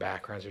different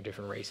backgrounds or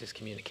different races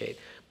communicate.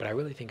 But I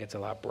really think it's a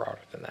lot broader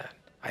than that.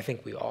 I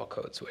think we all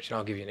code switch, and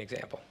I'll give you an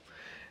example.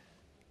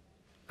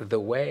 The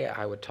way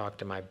I would talk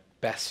to my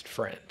best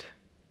friend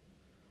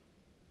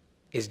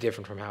is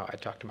different from how I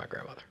talk to my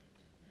grandmother.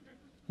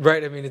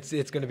 Right? I mean, it's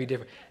going to be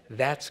different.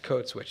 That's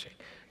code switching.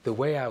 The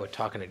way I would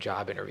talk in a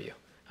job interview,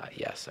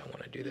 yes, I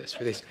want to do this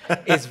for this,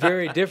 it's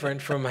very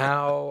different from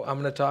how I'm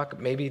going to talk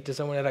maybe to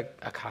someone at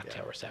a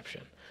cocktail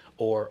reception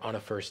or on a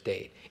first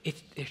date.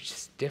 It's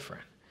just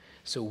different.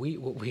 So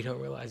what we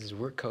don't realize is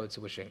we're code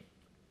switching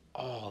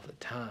all the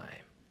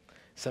time.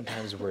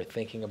 Sometimes we're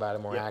thinking about it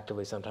more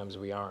actively, sometimes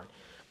we aren't.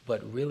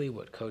 But really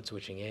what code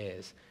switching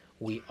is,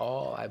 we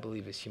all, I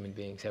believe, as human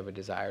beings have a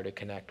desire to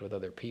connect with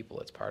other people.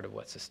 It's part of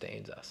what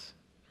sustains us,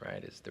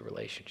 right? It's the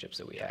relationships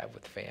that we have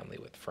with family,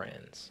 with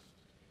friends.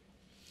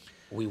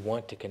 We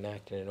want to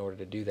connect, and in order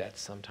to do that,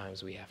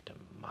 sometimes we have to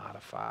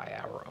modify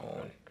our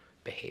own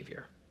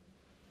behavior.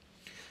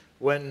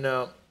 When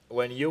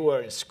you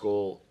were in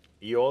school,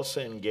 you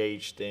also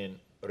engaged in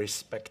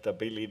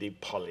respectability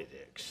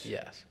politics.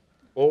 Yes.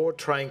 Or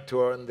trying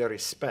to earn the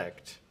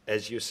respect,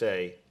 as you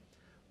say,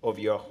 of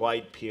your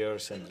white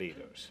peers and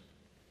leaders.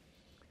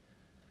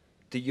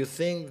 Do you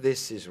think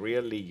this is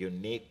really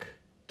unique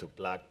to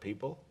black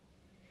people?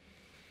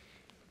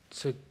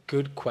 It's a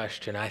good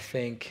question. I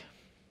think...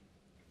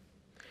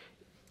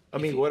 I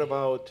mean, what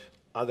about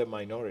other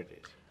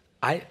minorities?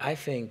 I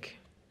think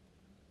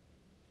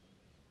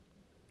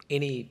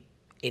in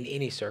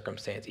any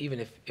circumstance, even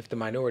if the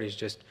minority is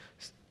just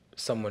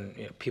someone,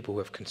 people who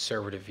have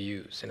conservative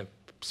views in a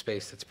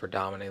space that's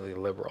predominantly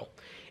liberal,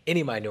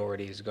 any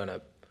minority is going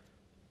to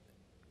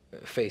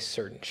face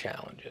certain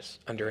challenges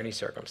under any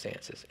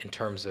circumstances in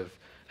terms of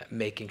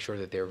making sure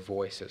that their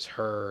voice is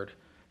heard,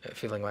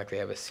 feeling like they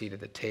have a seat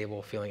at the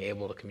table, feeling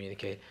able to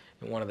communicate.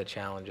 And one of the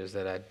challenges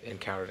that I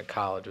encountered in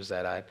college was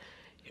that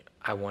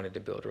I wanted to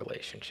build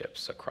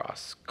relationships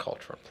across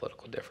cultural and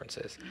political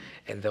differences.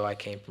 And though I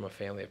came from a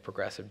family of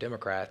progressive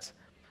Democrats,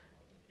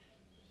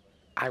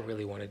 I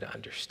really wanted to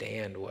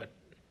understand what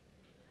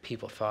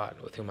people thought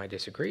with whom I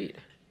disagreed.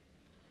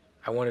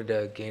 I wanted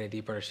to gain a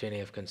deeper understanding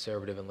of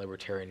conservative and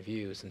libertarian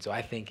views. And so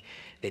I think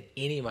that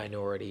any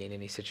minority in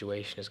any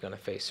situation is going to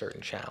face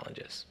certain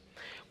challenges.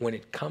 When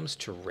it comes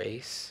to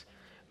race,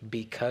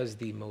 because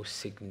the most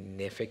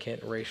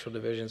significant racial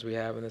divisions we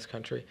have in this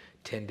country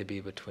tend to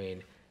be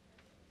between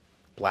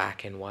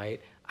black and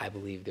white, I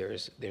believe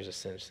there's a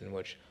sense in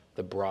which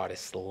the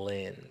broadest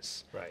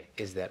lens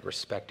is that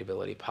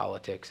respectability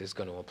politics is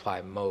going to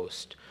apply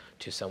most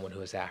to someone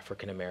who is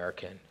African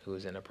American, who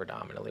is in a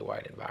predominantly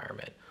white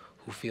environment,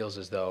 who feels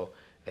as though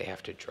they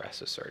have to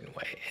dress a certain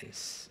way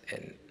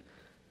and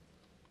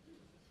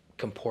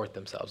comport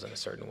themselves in a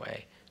certain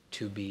way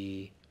to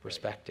be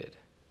respected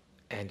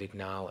and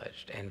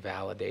acknowledged and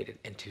validated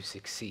and to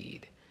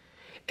succeed.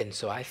 And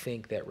so I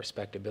think that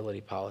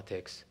respectability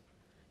politics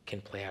can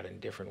play out in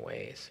different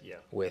ways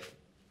with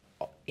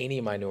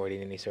any minority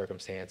in any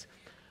circumstance,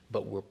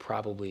 but we're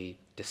probably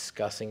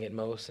discussing it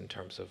most in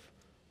terms of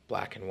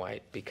black and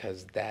white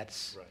because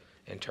that's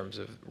in terms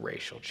of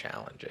racial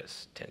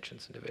challenges,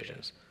 tensions, and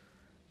divisions.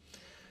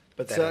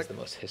 But that Zach, has the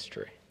most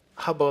history.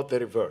 How about the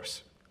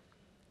reverse?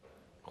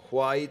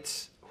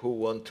 Whites who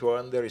want to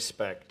earn the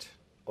respect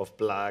of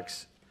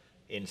blacks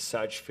in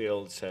such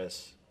fields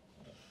as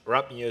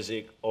rap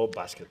music or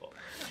basketball.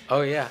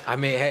 Oh yeah,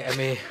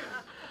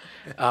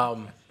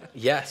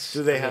 yes.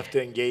 Do they have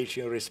to engage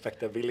in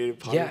respectability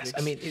politics?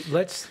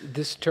 Yes,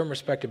 this term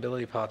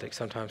respectability politics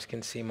sometimes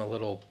can seem a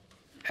little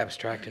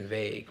abstract and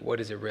vague. What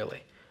is it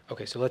really?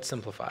 Okay, so let's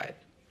simplify it.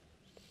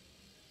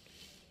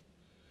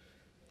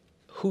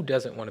 Who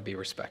doesn't want to be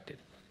respected?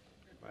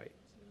 Right.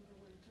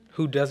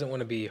 Who doesn't want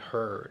to be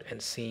heard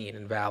and seen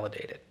and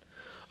validated?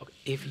 Okay,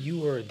 if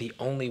you are the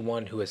only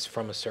one who is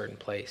from a certain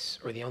place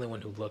or the only one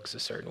who looks a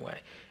certain way,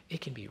 it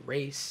can be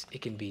race,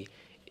 it can be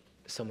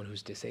someone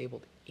who's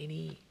disabled,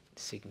 any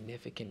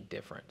significant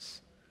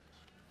difference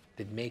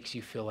that makes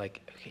you feel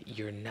like, okay,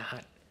 you're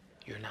not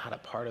a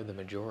part of the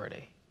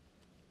majority.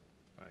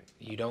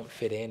 You don't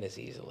fit in as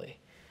easily.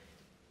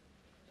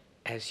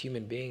 As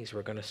human beings,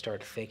 we're going to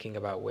start thinking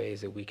about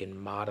ways that we can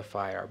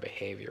modify our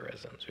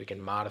behaviorisms. We can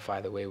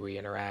modify the way we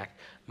interact,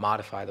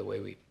 modify the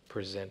way we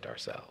present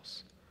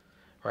ourselves,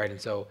 right?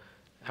 And so,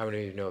 how many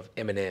of you know of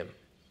Eminem,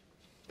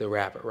 the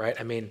rapper, right?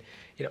 I mean,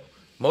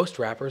 most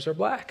rappers are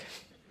black.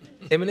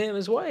 Eminem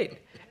is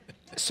white.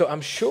 So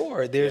I'm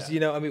sure there's,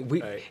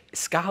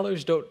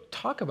 scholars don't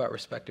talk about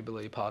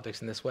respectability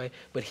politics in this way,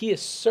 but he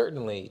is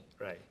certainly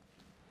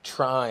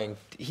trying.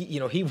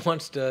 He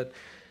wants to.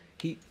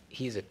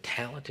 He's a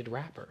talented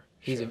rapper.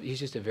 He's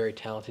just a very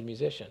talented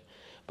musician.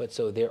 But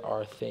so there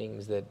are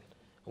things that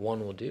one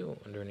will do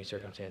under any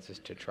circumstances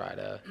to try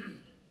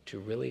to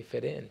really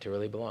fit in, to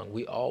really belong.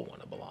 We all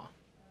want to belong.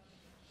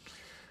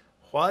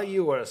 While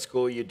you were at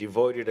school, you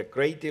devoted a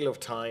great deal of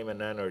time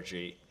and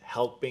energy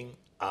helping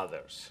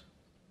others.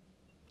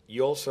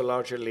 You also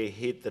largely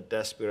hid the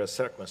desperate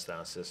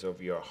circumstances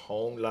of your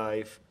home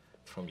life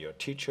from your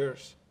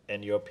teachers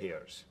and your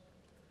peers.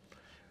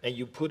 And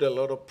you put a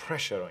lot of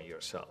pressure on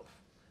yourself.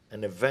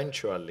 And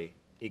eventually,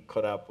 it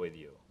caught up with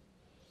you.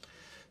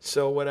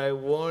 So what I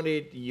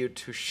wanted you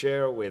to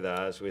share with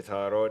us, with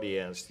our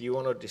audience, do you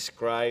want to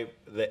describe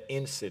the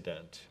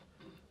incident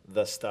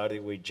that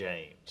started with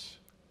James?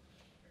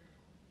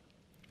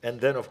 And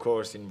then, of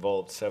course,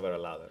 involved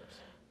several others.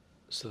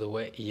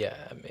 So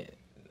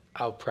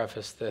I'll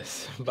preface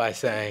this by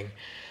saying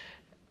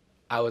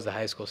I was a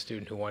high school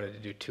student who wanted to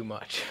do too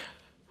much.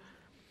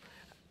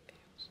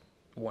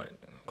 One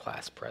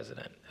class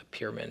president, a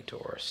peer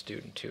mentor,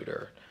 student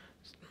tutor,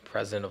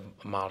 president of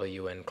a Model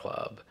UN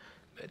club,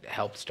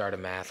 helped start a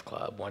math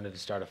club, wanted to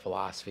start a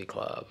philosophy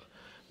club,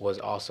 was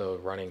also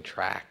running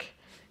track,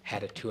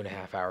 had a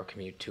 2.5-hour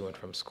commute to and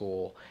from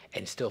school,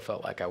 and still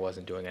felt like I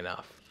wasn't doing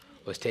enough.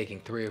 Was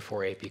taking 3 or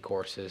 4 AP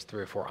courses,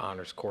 3 or 4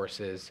 honors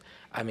courses.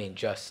 I mean,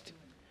 just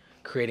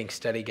creating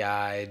study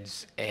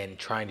guides and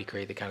trying to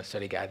create the kind of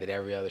study guide that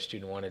every other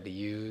student wanted to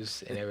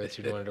use and every other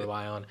student wanted to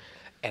rely on.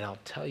 And I'll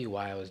tell you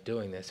why I was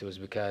doing this. It was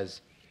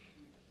because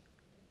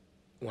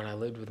when I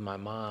lived with my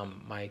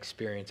mom, my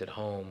experience at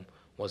home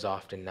was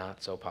often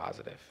not so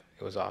positive.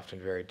 It was often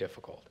very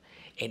difficult.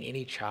 And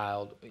any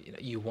child,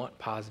 you want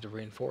positive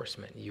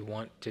reinforcement. You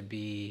want to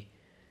be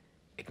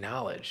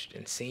acknowledged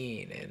and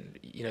seen, and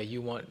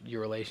you want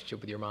your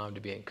relationship with your mom to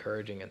be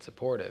encouraging and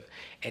supportive.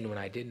 And when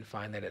I didn't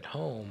find that at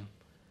home,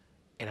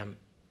 and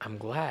I'm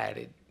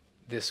glad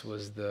this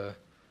was the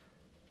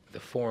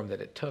form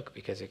that it took,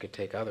 because it could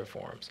take other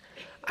forms.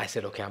 I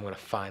said, okay, I'm going to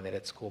find that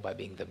at school by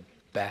being the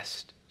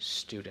best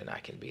student I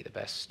can be, the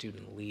best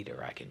student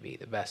leader I can be,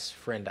 the best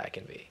friend I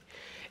can be.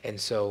 And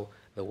so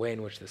the way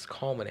in which this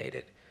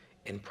culminated,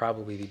 and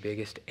probably the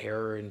biggest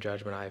error in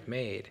judgment I've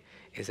made,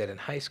 is that in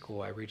high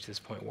school I reached this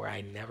point where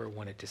I never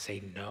wanted to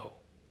say no.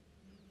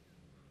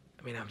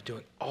 I mean, I was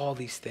doing all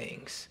these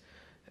things,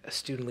 a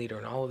student leader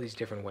in all of these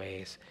different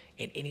ways,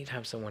 and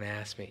anytime someone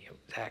asked me,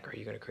 Zach, are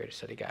you going to create a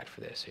study guide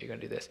for this? Are you going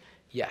to do this?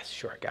 Yes,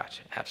 sure,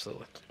 gotcha,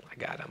 absolutely. I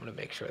got it. I'm going to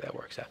make sure that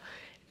works out.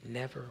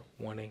 Never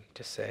wanting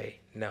to say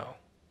no.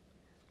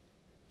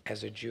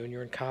 As a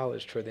junior in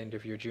college, toward the end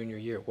of your junior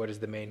year, what is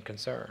the main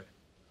concern?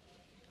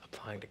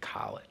 Applying to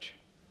college.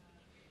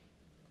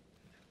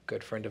 A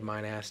good friend of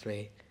mine asked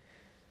me,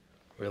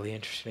 really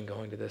interested in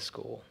going to this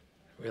school,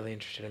 really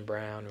interested in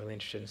Brown, really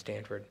interested in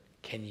Stanford.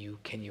 Can you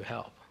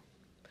help?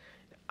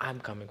 I'm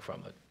coming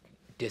from a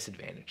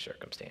disadvantaged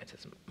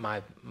circumstances.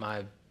 My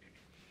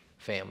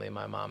family,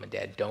 my mom and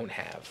dad, don't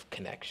have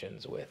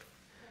connections with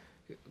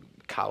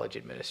college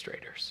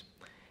administrators.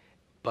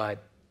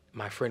 But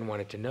my friend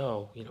wanted to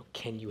know,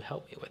 can you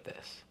help me with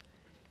this?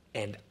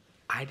 And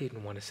I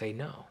didn't want to say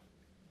no.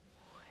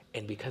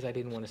 And because I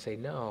didn't want to say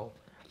no,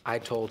 I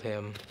told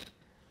him,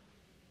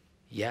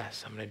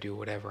 yes, I'm going to do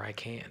whatever I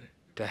can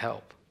to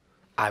help.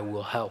 I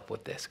will help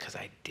with this, because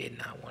I did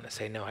not want to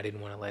say no. I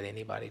didn't want to let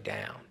anybody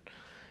down,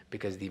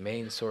 because the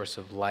main source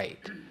of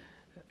light,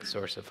 the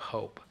source of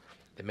hope,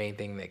 the main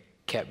thing that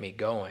kept me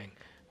going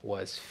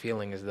was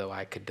feeling as though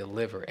I could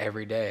deliver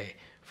every day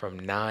from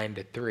 9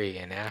 to 3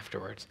 and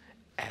afterwards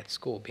at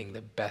school, being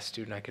the best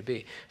student I could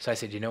be. So I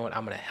said, you know what,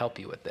 I'm going to help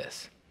you with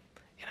this.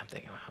 And I'm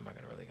thinking, how am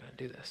I really going to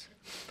do this?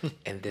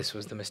 And this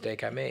was the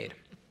mistake I made.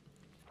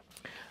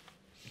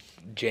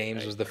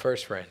 James was the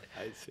first friend.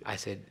 I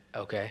said,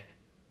 okay.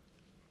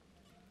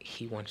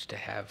 He wants to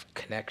have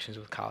connections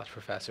with college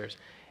professors,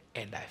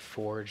 and I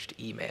forged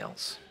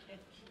emails.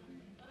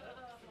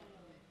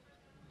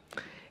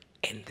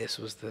 And this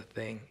was the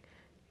thing.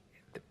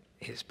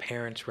 His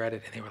parents read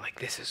it, and they were like,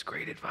 this is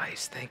great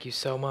advice. Thank you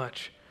so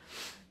much.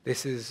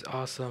 This is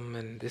awesome,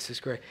 and this is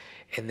great.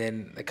 And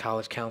then the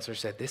college counselor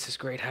said, this is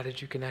great. How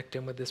did you connect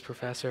him with this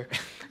professor?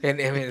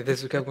 And I mean,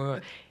 this was going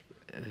on.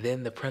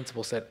 Then the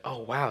principal said,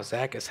 oh, wow,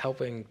 Zach is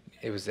helping.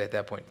 It was at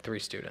that point 3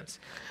 students.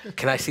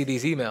 Can I see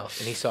these emails?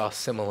 And he saw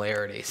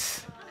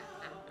similarities.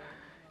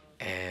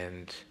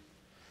 And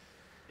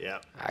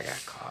I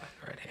got caught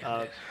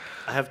red-handed.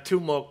 I have 2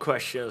 more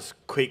questions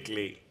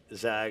quickly,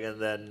 Zach, and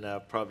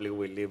then probably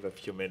we'll leave a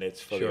few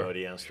minutes for the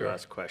audience to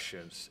ask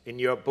questions. In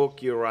your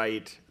book, you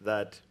write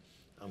that,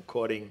 I'm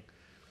quoting,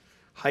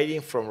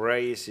 hiding from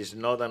race is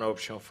not an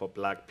option for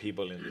black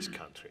people in this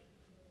country.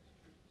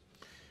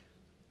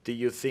 Do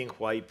you think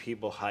white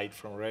people hide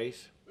from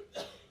race?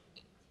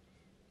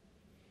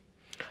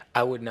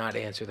 I would not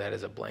answer that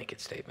as a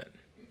blanket statement.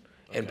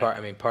 Okay.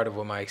 And part of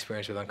what my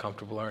experience with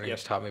uncomfortable learning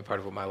has taught me, part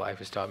of what my life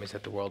has taught me, is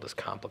that the world is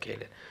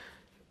complicated.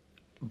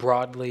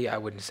 Broadly, I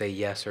wouldn't say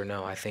yes or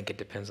no. I think it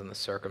depends on the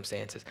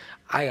circumstances.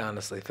 I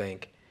honestly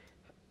think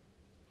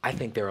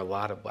there are a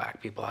lot of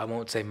black people, I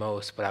won't say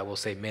most, but I will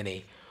say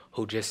many,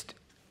 who just,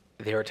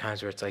 there are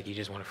times where it's like you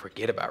just want to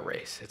forget about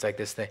race. It's like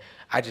this thing,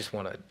 I just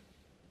want to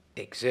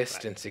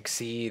exist and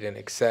succeed and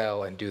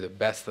excel and do the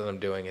best that I'm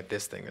doing at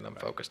this thing that I'm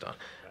focused on.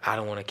 I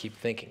don't want to keep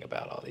thinking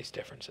about all these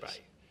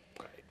differences.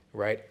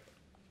 Right?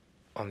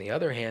 On the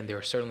other hand, there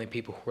are certainly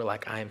people who are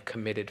like, I am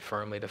committed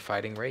firmly to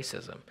fighting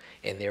racism,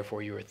 and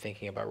therefore you are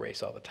thinking about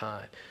race all the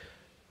time.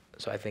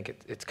 So I think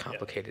it's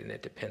complicated, and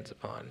it depends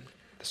upon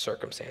the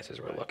circumstances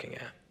we're looking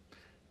at.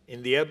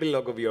 In the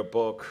epilogue of your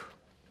book,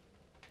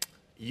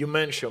 you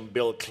mentioned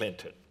Bill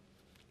Clinton.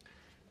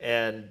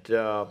 And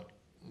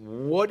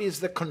what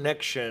is the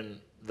connection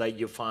that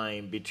you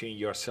find between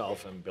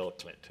yourself and Bill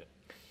Clinton?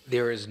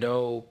 There is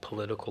no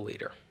political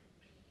leader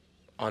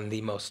on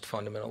the most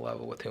fundamental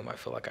level with whom I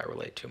feel like I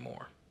relate to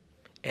more.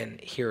 And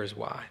here's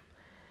why.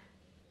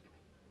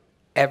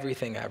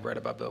 Everything I've read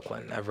about Bill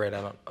Clinton, I've read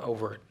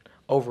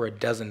over a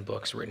dozen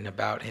books written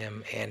about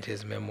him and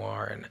his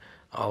memoir and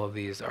all of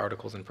these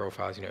articles and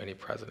profiles. You know, any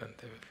president,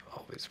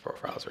 all these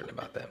profiles written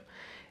about them.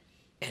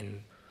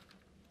 And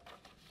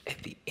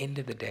at the end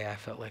of the day, I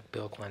felt like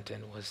Bill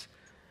Clinton was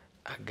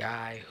a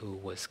guy who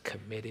was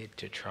committed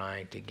to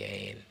trying to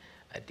gain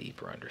a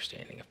deeper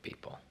understanding of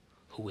people,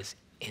 who was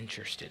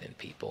interested in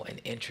people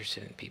and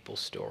interested in people's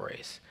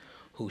stories,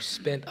 who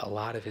spent a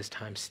lot of his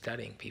time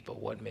studying people.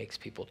 What makes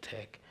people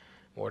tick?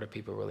 What are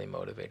people really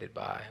motivated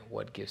by?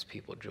 What gives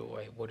people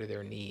joy? What are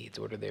their needs?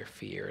 What are their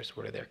fears?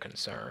 What are their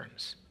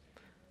concerns?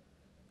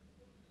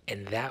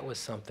 And that was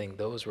something,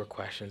 those were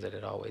questions that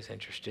had always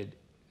interested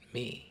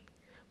me.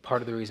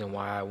 Part of the reason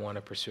why I want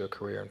to pursue a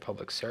career in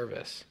public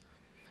service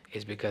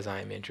is because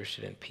I am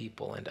interested in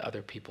people and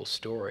other people's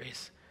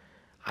stories.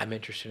 I'm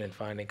interested in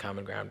finding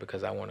common ground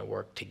because I want to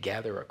work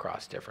together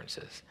across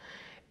differences.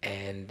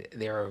 And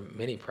there are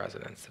many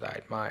presidents that I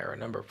admire, a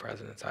number of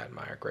presidents I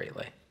admire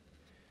greatly.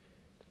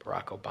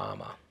 Barack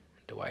Obama,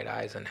 Dwight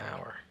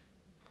Eisenhower,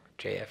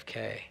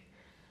 JFK.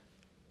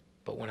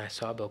 But when I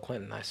saw Bill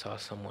Clinton, I saw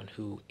someone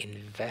who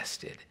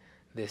invested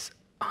this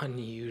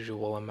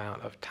unusual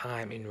amount of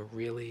time in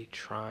really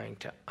trying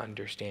to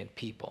understand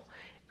people.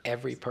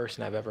 Every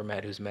person I've ever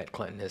met who's met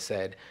Clinton has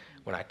said,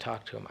 when I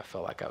talked to him, I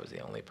felt like I was the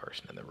only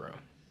person in the room.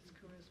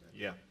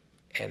 Yeah.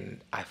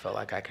 And I felt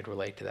like I could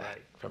relate to that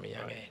from a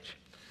young age.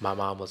 My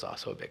mom was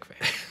also a big fan.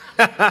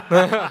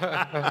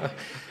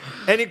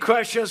 Any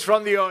questions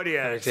from the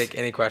audience? Take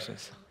any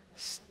questions?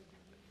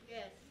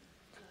 Yes.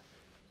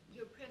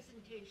 Your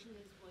presentation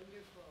is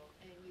wonderful,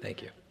 and you Thank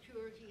have you. a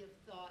purity of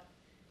thought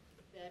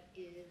that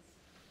is...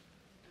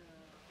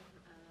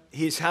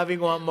 He's having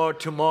one more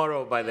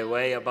tomorrow, by the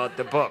way, about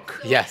the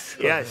book. Yes.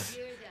 Yes.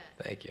 Hear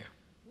that. Thank you.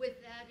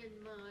 With that in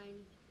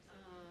mind,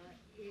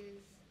 is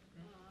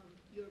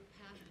your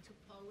path to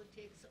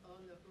politics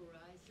on the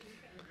horizon?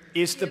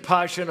 Is the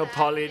passion of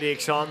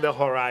politics on the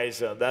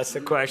horizon? That's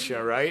the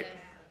question, right?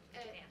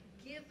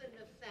 Given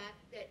the fact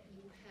that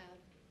you have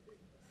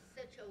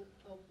such a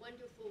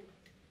wonderful,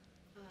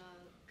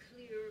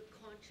 clear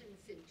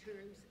conscience in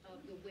terms of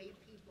the way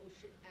people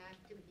should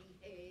act and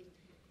behave,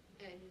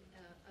 and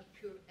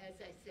as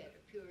I said,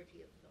 a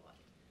purity of thought.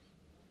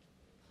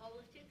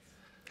 Politics?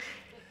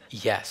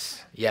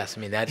 Yes. I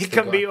mean, that's He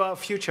can be our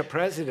future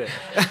president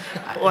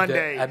one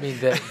day. I mean,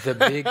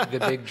 the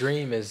big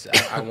dream is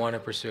I want to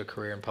pursue a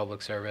career in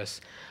public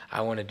service.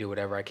 I want to do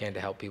whatever I can to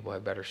help people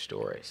have better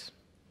stories,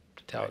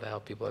 to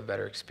help people have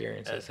better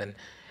experiences, and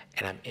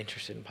I'm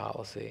interested in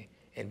policy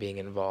and being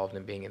involved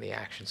and being in the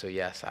action. So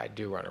yes, I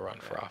do want to run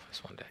for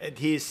office one day. And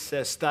he's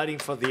studying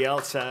for the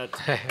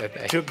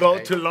LSAT to go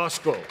to law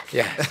school.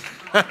 Yes.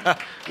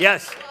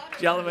 Yes,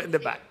 gentleman in the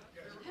back.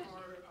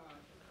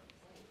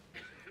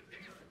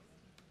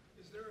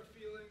 Is there a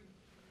feeling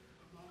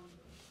among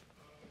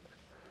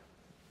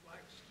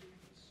black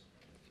students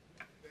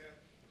that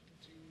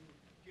to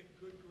get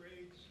good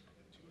grades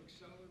and to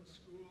excel in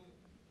school,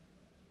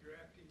 you're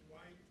acting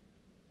white,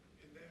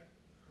 and that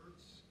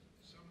hurts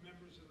some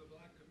members of the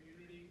black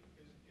community?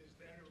 Is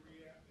that a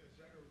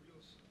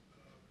real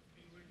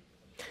feeling?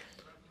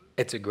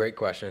 It's a great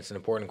question. It's an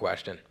important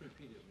question.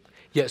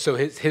 Yeah, so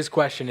his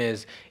question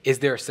is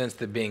there a sense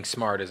that being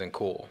smart isn't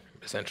cool,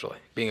 essentially?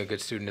 Being a good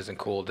student isn't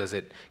cool.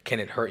 Can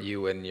it hurt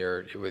you when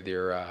you're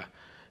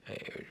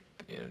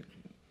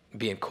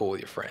being cool with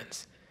your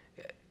friends?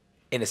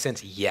 In a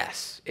sense,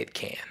 yes, it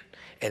can.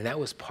 And that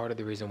was part of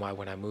the reason why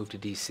when I moved to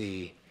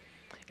D.C.,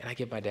 and I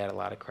give my dad a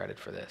lot of credit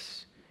for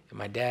this. And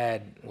my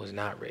dad was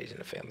not raised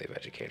in a family of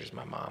educators.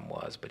 My mom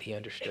was, but he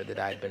understood that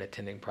I had been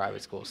attending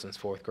private school since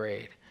 4th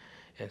grade.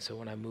 And so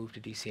when I moved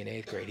to DC in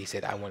 8th grade, he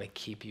said, I want to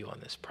keep you on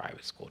this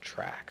private school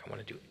track. I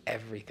want to do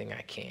everything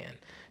I can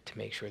to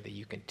make sure that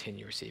you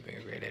continue receiving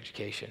a great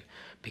education.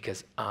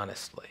 Because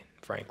honestly,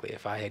 frankly,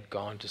 if I had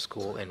gone to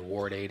school in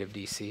Ward 8 of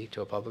DC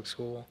to a public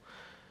school,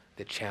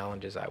 the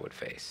challenges I would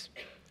face,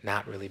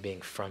 not really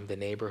being from the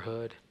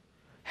neighborhood,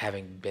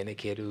 having been a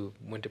kid who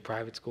went to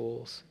private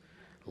schools,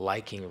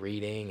 liking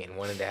reading and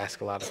wanting to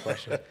ask a lot of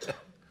questions.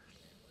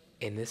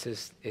 And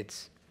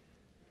it's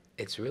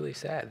really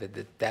sad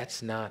that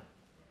that's not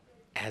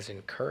as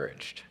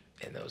encouraged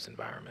in those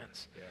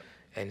environments. Yeah.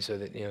 And so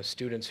that, you know,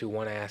 students who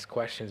want to ask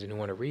questions and who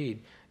want to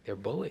read, they're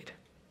bullied.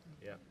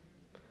 Yeah.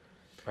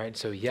 Right?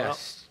 So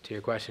yes, to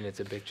your question, it's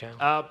a big challenge.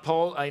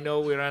 Paul, I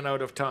know we ran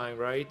out of time,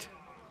 right?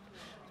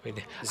 I'm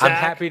Zach,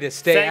 happy to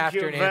stay thank after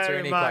you and answer very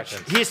any much.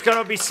 questions. He's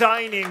going to be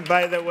signing,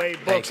 by the way,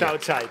 books you.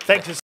 outside.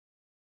 Thank you so